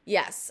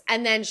 Yes.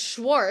 And then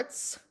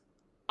Schwartz,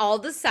 all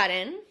of a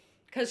sudden,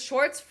 because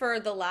Schwartz for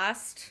the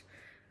last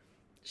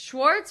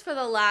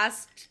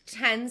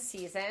 10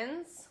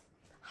 seasons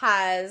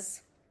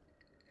has...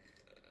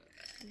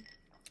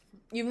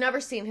 You've never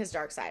seen his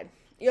dark side.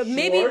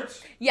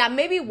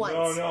 Maybe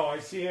once. No, I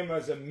see him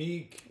as a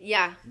meek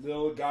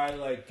little guy,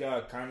 like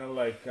kind of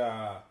like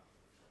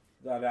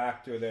that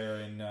actor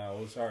there in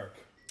Ozark.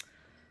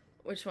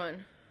 Which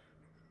one?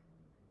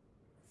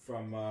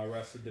 From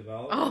Arrested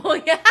Development. Oh,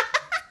 yeah.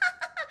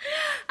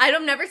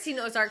 I've never seen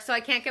Ozark, so I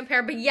can't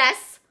compare, but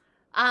yes.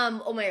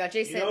 Oh my god,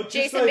 Jason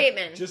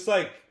Bateman. Just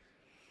like...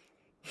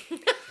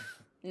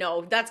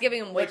 No, that's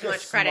giving him way too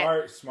much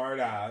credit. Smart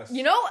ass.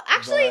 You know,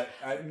 actually...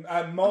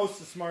 At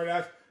most, a smart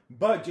ass.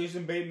 But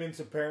Jason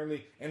Bateman's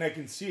apparently, and I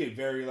can see it,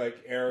 very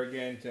like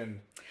arrogant and...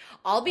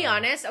 I'll be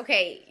honest.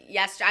 Okay,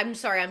 yes, I'm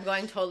sorry, I'm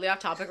going totally off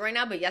topic right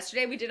now, but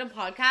yesterday we did a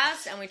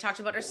podcast and we talked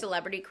about our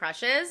celebrity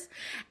crushes,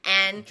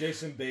 and...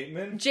 Jason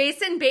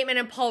Bateman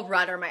and Paul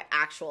Rudd are my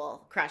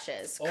actual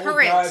crushes. Oh,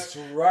 that's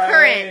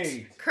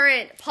right.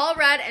 Current. Paul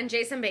Rudd and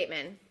Jason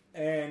Bateman.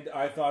 And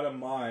I thought of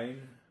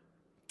mine.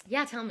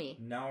 Yeah, tell me.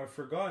 Now I've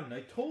forgotten. I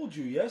told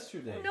you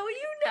yesterday. No,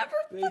 you never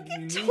fucking you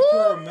need told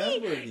to me.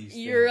 remember these things.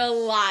 You're a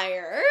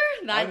liar.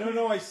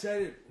 No, I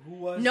said it. Who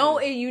was it?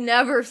 No, you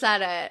never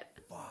said it.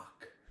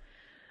 Fuck.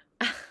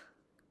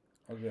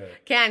 Okay.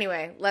 Okay,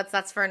 anyway,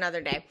 that's for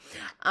another day.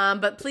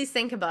 But please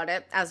think about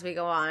it as we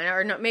go on.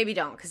 Or no, maybe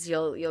don't, because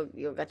you'll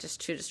get just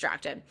too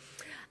distracted.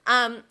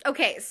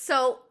 Okay,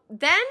 so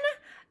then...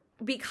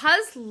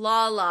 Because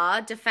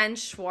Lala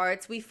defends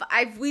Schwartz, we've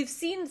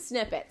seen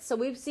snippets. So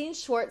we've seen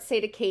Schwartz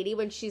say to Katie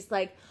when she's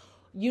like,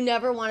 you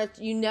never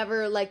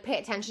like pay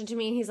attention to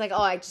me. And he's like,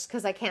 oh,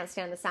 because I can't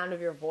stand the sound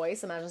of your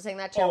voice. Imagine saying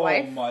that to your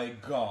wife. Oh my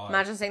God.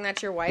 Imagine saying that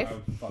to your wife. I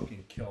would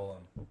fucking kill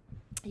him.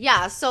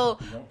 Yeah, so,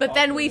 but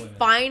then we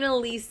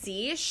finally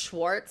see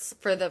Schwartz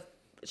for the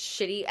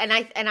shitty, and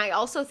I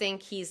also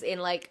think he's in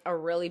like a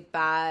really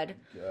bad...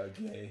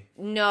 Gay.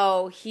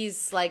 No,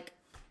 he's like...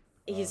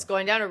 He's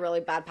going down a really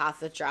bad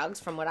path with drugs,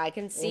 from what I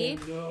can see.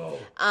 Oh,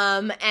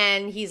 no.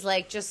 And he's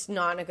like just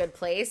not in a good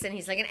place. And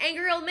he's like an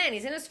angry old man.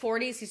 He's in his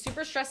 40s. He's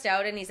super stressed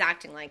out, and he's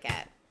acting like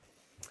it.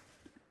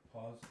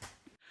 Pause.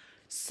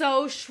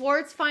 So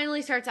Schwartz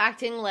finally starts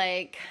acting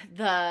like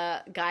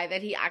the guy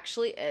that he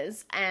actually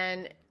is,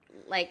 and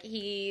like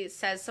he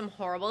says some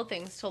horrible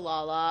things to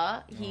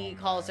Lala. He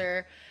calls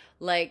her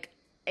like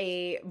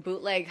a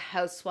bootleg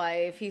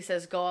housewife. He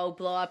says, go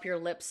blow up your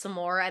lips some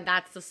more. And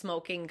that's the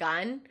smoking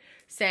gun,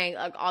 saying,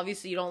 like,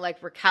 obviously you don't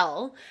like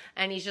Raquel.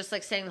 And he's just,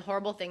 like, saying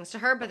horrible things to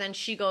her. But then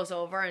she goes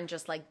over and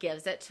just, like,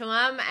 gives it to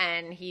him.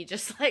 And he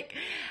just, like...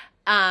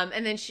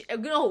 and then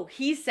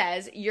he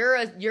says, you're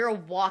a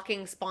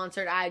walking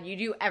sponsored ad. You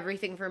do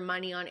everything for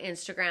money on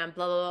Instagram,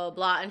 blah, blah, blah,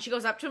 blah. And she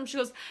goes up to him. She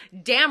goes,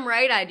 damn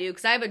right I do.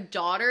 Because I have a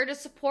daughter to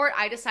support.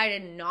 I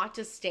decided not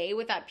to stay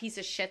with that piece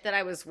of shit that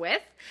I was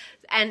with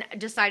and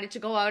decided to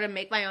go out and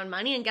make my own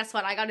money. And guess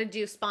what? I got to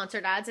do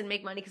sponsored ads and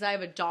make money because I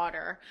have a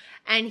daughter.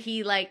 And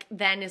he, like,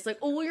 then is like,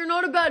 oh, well, you're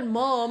not a bad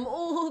mom.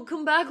 Oh,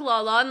 come back,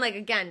 Lala. And, like,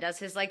 again, does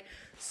his, like,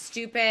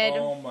 stupid.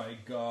 Oh, my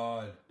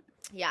God.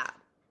 Yeah.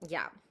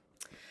 Yeah.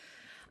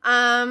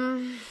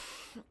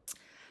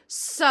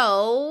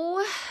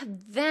 So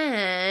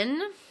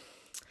then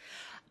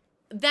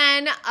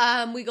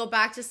we go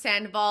back to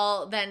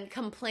Sandoval, then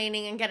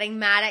complaining and getting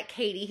mad at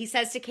Katie. He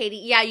says to Katie,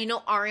 yeah, you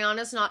know,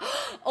 Ariana's not,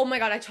 oh my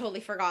God, I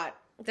totally forgot.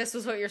 This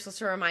was what you're supposed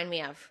to remind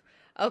me of.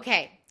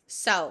 Okay.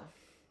 So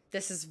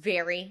this is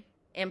very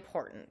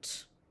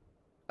important.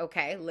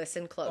 Okay.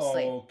 Listen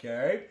closely.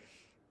 Okay.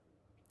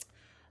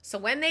 So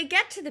when they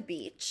get to the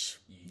beach,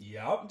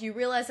 yep. do you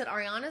realize that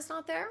Ariana's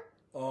not there?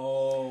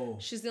 Oh.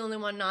 She's the only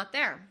one not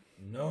there.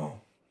 No.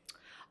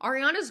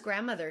 Ariana's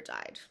grandmother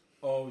died.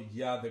 Oh,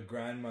 yeah, the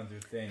grandmother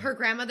thing. Her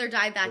grandmother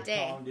died that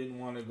day. Tom didn't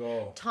want to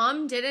go.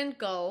 Tom didn't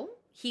go.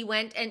 He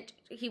went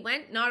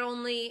not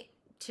only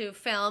to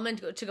film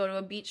and to go to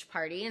a beach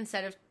party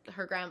instead of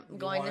her going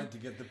wanted to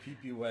get the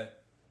pee-pee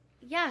wet.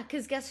 Yeah,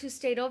 because guess who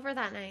stayed over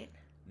that night?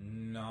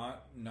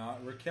 Not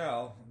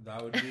Raquel.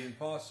 That would be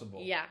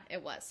impossible. Yeah,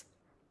 it was.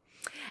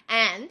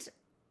 And,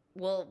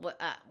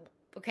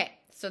 okay,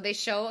 so they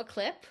show a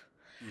clip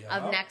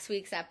of next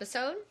week's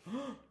episode.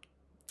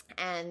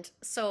 And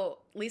so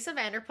Lisa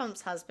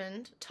Vanderpump's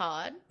husband,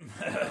 Todd,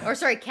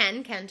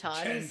 Ken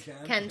Todd.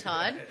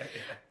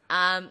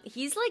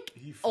 He's like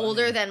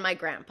older than my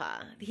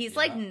grandpa. He's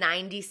like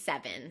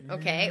 97,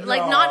 okay? No.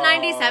 Like not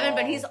 97,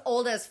 but he's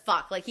old as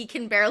fuck. Like he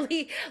can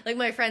barely, like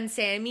my friend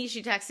Sammy,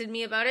 she texted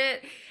me about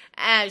it.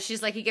 And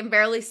she's like, he can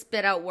barely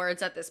spit out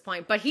words at this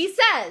point. But he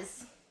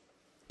says...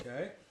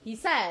 Okay. He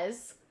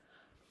says,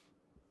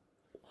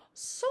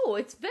 so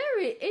it's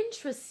very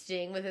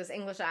interesting with his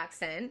English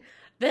accent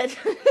that,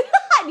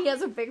 and he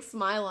has a big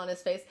smile on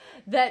his face,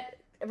 that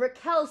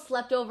Raquel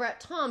slept over at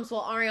Tom's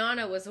while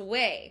Ariana was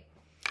away.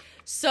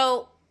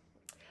 So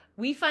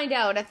we find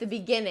out at the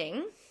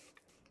beginning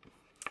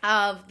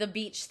of the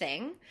beach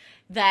thing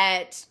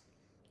that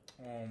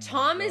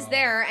Tom is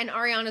there and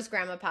Ariana's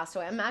grandma passed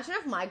away. Imagine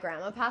if my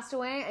grandma passed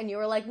away and you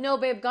were like, no,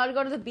 babe, gotta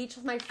go to the beach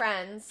with my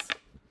friends.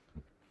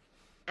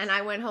 And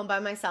I went home by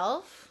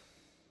myself.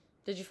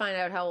 Did you find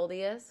out how old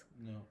he is?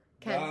 No.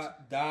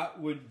 That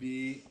would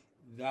be.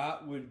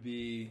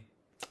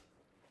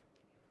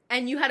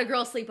 And you had a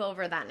girl sleep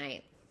over that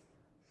night.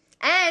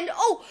 And,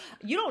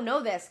 you don't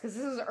know this because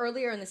this was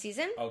earlier in the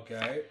season.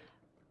 Okay.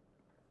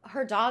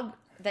 Her dog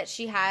that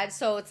she had,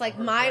 so it's like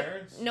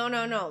parents? No,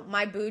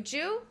 my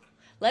Buju.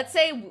 Let's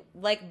say,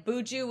 like,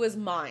 Buju was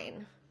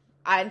mine.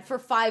 And for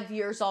 5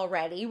 years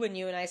already when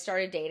you and I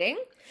started dating.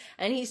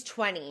 And he's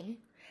 20.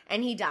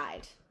 And he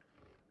died.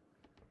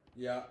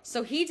 Yeah.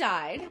 So he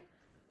died,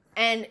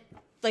 and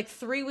like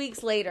 3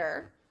 weeks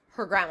later,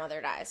 her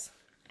grandmother dies.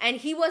 And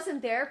he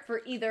wasn't there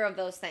for either of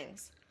those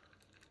things.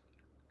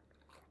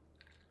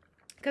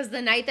 Because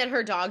the night that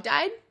her dog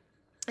died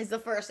is the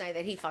first night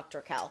that he fucked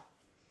Raquel.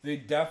 They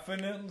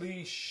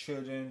definitely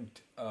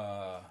shouldn't,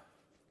 well,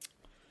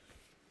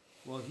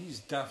 he's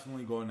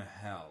definitely going to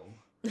hell.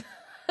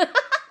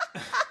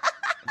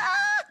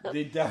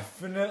 They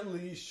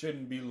definitely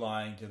shouldn't be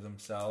lying to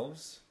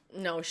themselves.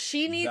 No,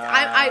 she needs...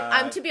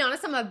 I'm to be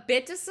honest, I'm a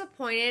bit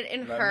disappointed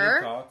in her.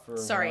 Let me talk for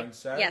Sorry. 1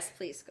 sec. Yes,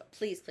 please. Go.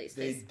 Please.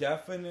 They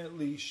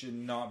definitely should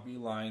not be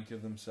lying to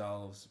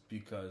themselves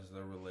because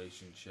the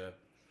relationship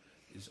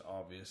is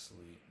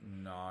obviously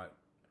not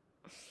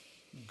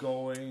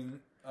going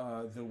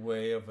the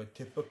way of a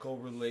typical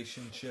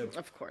relationship.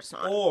 Of course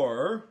not.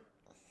 Or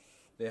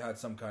they had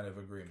some kind of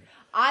agreement.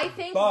 I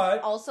think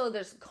also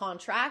there's a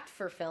contract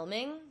for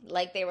filming.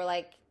 Like, they were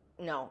like,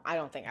 no, I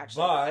don't think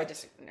actually. I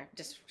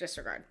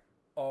disregard.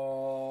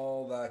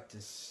 All that to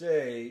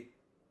say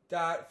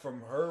that from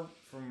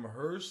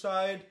her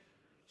side,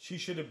 she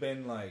should have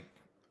been like,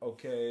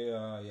 okay,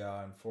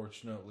 yeah,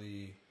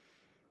 unfortunately,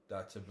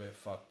 that's a bit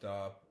fucked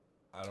up.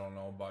 I don't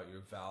know about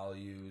your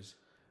values.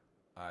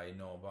 I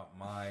know about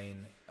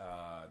mine.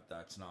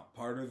 That's not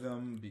part of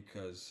them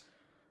because,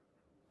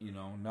 you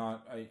know,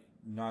 not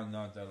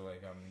that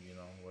like I'm, you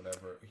know,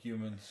 whatever.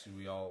 Humans,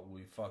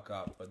 we fuck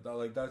up, but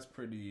that's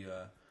pretty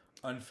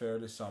unfair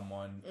to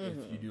someone if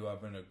you do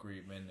have an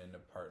agreement in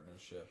a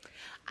partnership.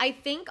 I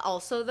think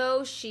also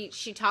though she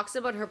talks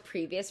about her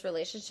previous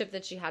relationship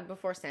that she had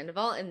before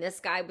Sandoval, and this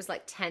guy was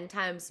like 10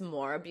 times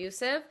more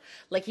abusive.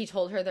 Like he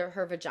told her that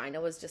her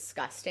vagina was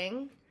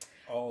disgusting.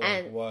 Oh,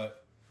 and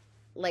what?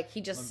 Like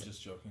he just... I'm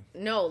just joking.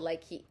 No,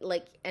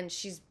 and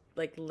she's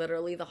like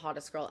literally the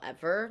hottest girl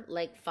ever.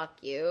 Like, fuck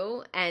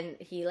you. And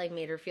he like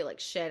made her feel like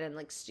shit and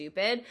like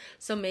stupid.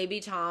 So maybe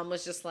Tom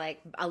was just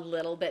like a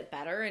little bit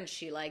better, and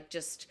she like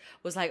just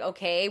was like,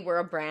 okay, we're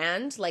a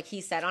brand. Like he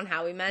said on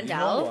Howie Mandel.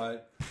 You know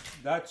what?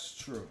 That's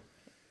true.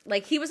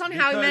 Like he was on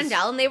Howie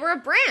Mandel, and they were a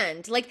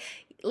brand. Like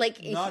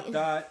not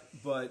that,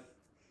 but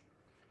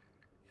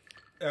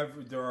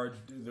there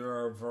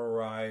are a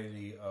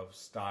variety of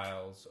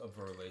styles of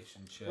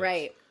relationships,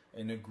 right?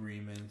 And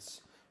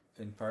agreements.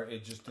 In part,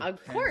 it just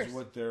depends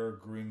what their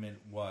agreement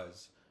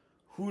was.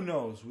 Who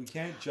knows? We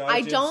can't judge.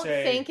 I don't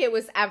think it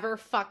was ever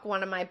fuck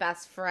one of my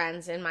best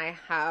friends in my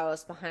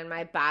house behind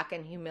my back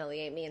and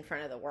humiliate me in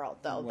front of the world.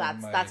 Though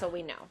that's what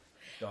we know.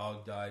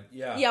 Dog died.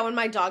 Yeah. Yeah, when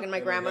my dog and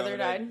my grandmother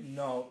died.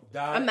 No,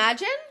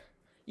 imagine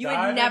you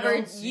would never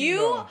if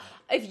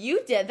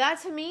you did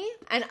that to me,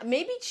 and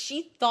maybe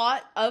she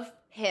thought of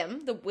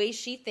him the way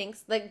she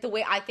thinks, like the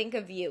way I think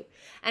of you,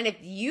 and if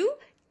you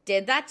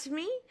did that to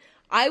me,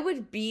 I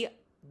would be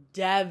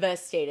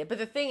devastated. But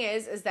the thing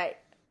is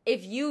that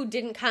if you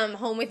didn't come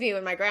home with me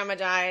when my grandma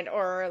died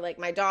or like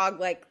my dog,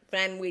 like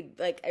then we'd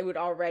like it would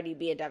already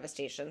be a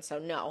devastation. So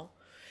no,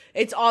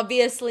 it's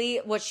obviously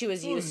what she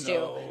was used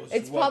to.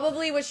 It's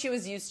probably what she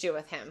was used to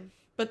with him.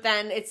 But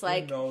then it's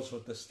like who knows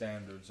what the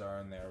standards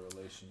are in their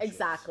relationship.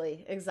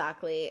 Exactly.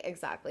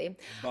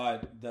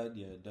 But that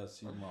it does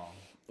seem wrong.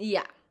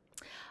 Yeah.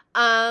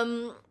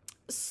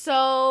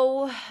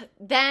 So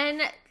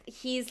then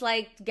he's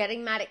like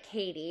getting mad at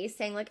Katie,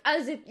 saying like,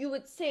 as if you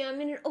would say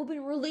I'm in an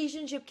open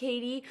relationship,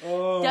 Katie.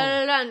 Oh.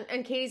 Da, da, da.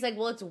 And Katie's like,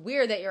 well, it's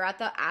weird that you're at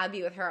the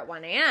Abbey with her at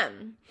 1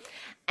 a.m.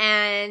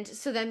 And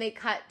so then they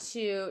cut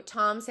to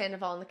Tom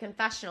Sandoval in the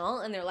confessional,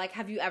 and they're like,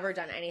 have you ever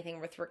done anything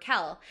with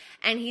Raquel?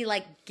 And he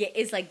like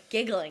is like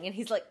giggling, and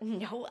he's like,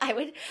 no, I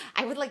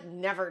would like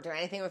never do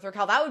anything with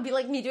Raquel. That would be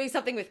like me doing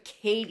something with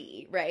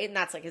Katie, right? And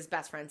that's like his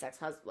best friend's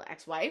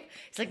ex-wife.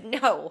 He's like,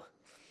 no.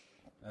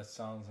 That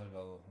sounds like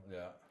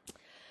yeah.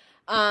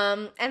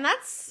 And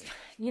that's,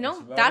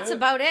 that's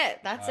about it.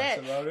 That's it.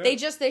 About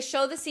it. They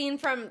show the scene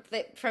from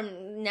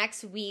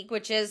next week,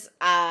 which is,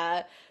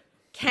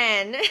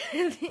 Ken,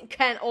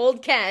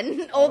 old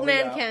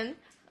man Ken.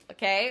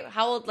 Okay.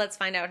 How old? Let's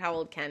find out how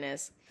old Ken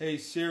is. Hey,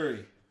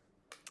 Siri.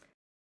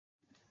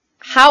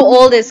 How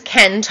old is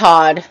Ken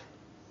Todd?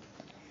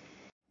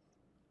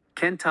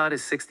 Ken Todd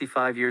is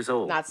 65 years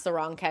old. That's the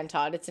wrong Ken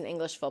Todd. It's an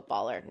English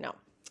footballer. No.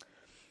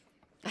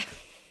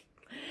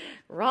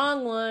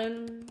 Wrong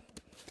one.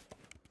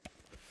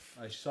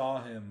 I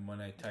saw him when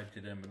I typed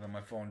it in, but then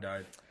my phone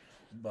died.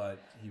 But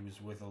he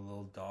was with a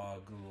little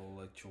dog, a little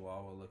like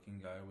Chihuahua looking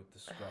guy with the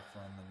scruff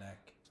around the neck.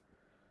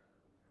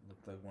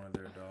 Looked like one of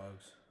their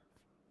dogs.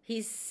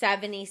 He's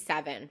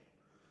 77.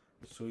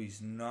 So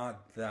he's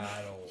not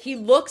that old. He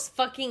looks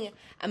fucking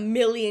a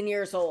million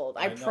years old.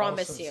 I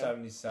promise you.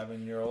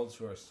 77-year-olds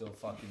who are still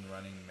fucking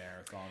running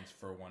marathons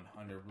for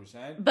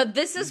 100%. But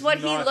this is what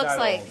he looks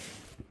like. Old.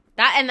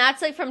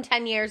 That's like from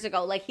 10 years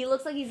ago. Like he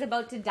looks like he's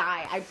about to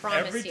die. I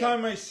promise you. Every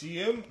time I see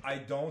him, I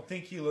don't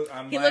think he looks.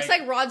 He looks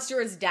like Rod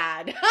Stewart's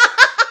dad.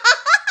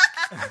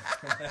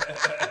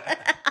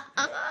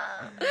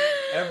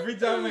 Every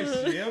time I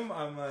see him,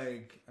 I'm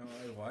like,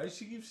 why does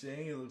she keep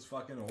saying he looks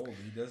fucking old?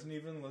 He doesn't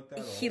even look that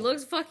old. He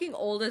looks fucking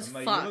old as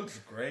fuck. He looks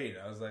great.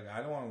 I was like,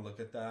 I don't want to look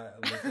at that.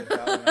 I looked at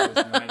that when I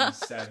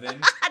was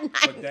 97.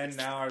 But then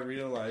now I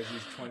realize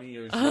he's 20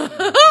 years old.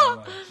 I'm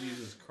like,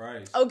 Jesus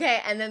Christ.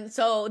 Okay, and then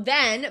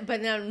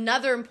but then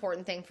another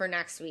important thing for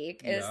next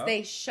week is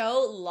they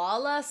show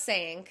Lala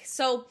saying,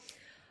 so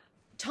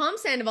Tom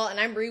Sandoval, and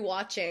I'm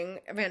rewatching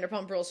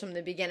Vanderpump Rules from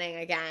the beginning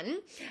again,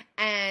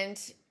 and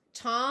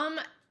Tom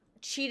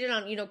cheated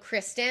on,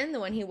 Kristen, the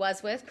one he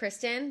was with,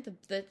 Kristen,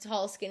 the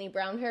tall, skinny,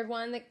 brown-haired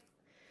one that,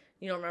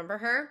 you don't remember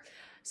her?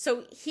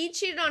 So he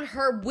cheated on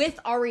her with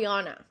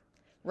Ariana,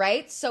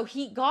 right? So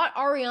he got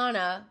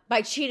Ariana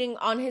by cheating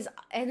on his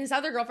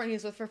other girlfriend he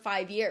was with for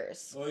 5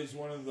 years. Oh, he's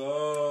one of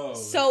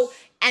those. So,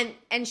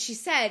 and she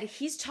said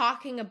he's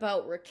talking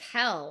about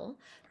Raquel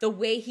the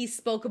way he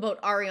spoke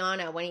about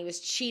Ariana when he was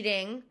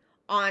cheating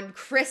on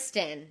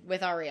Kristen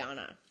with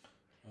Ariana.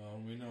 Oh,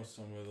 we know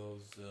some of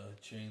those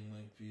chain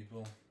link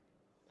people.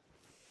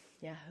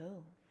 Yeah,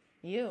 who?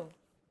 You.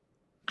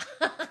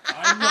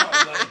 I'm not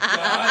like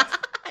that.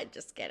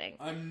 Just kidding.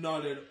 I'm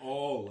not at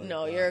all like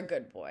No, that. you're a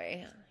good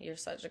boy. You're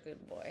such a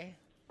good boy.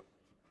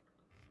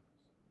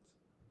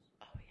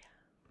 Oh,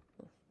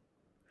 yeah.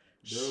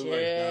 They're Shit. like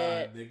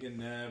that. They can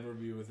never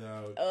be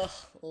without. Ugh,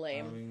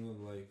 lame. Having,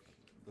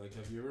 like,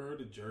 have you ever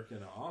heard of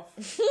jerking off?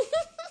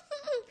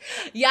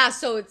 Yeah,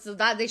 so it's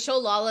that they show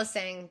Lala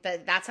saying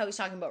that's how he's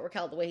talking about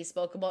Raquel, the way he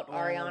spoke about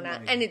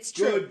Ariana, and it's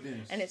true.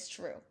 Goodness. And it's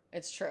true.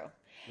 It's true.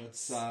 That's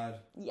sad.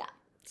 Yeah.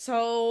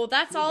 So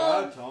that's Too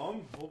all. bad,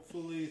 Tom.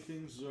 Hopefully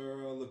things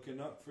are looking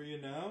up for you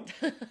now.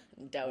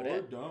 Doubt or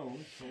it. Don't.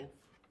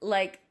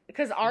 Like,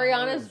 because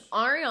Ariana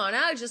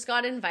just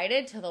got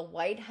invited to the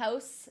White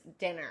House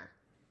dinner.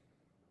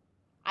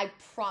 I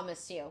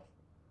promise you.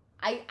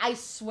 I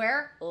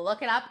swear,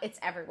 look it up. It's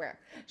everywhere.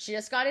 She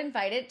just got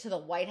invited to the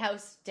White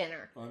House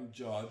dinner. I'm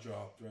jaw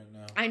dropped right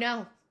now.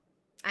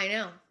 I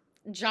know.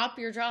 Drop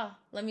your jaw.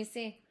 Let me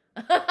see.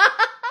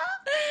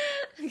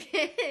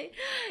 Okay.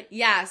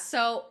 Yeah,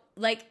 so,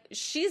 like,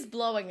 she's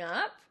blowing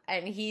up,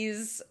 and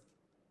he's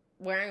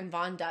wearing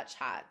Von Dutch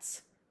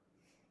hats.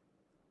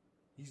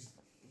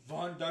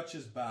 Von Dutch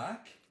is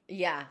back?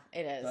 Yeah,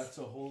 it is. That's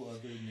a whole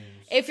other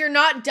news. If you're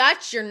not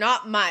Dutch, you're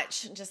not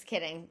much. Just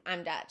kidding.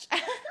 I'm Dutch.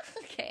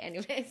 Okay,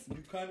 anyways.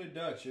 You're kind of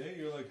Dutch, eh?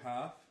 You're like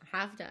half?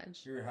 Half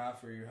Dutch. You're half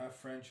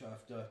French,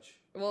 half Dutch.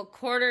 Well,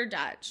 quarter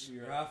Dutch.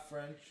 You're half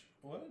French.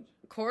 What?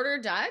 Quarter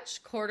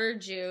Dutch, quarter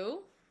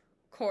Jew.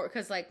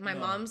 Because, like, my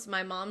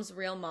mom's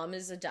real mom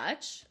is a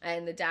Dutch,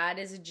 and the dad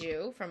is a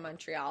Jew from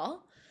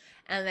Montreal.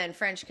 And then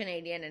French,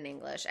 Canadian, and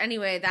English.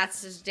 Anyway,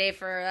 that's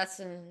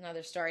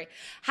another story.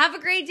 Have a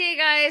great day,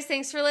 guys.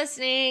 Thanks for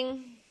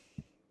listening.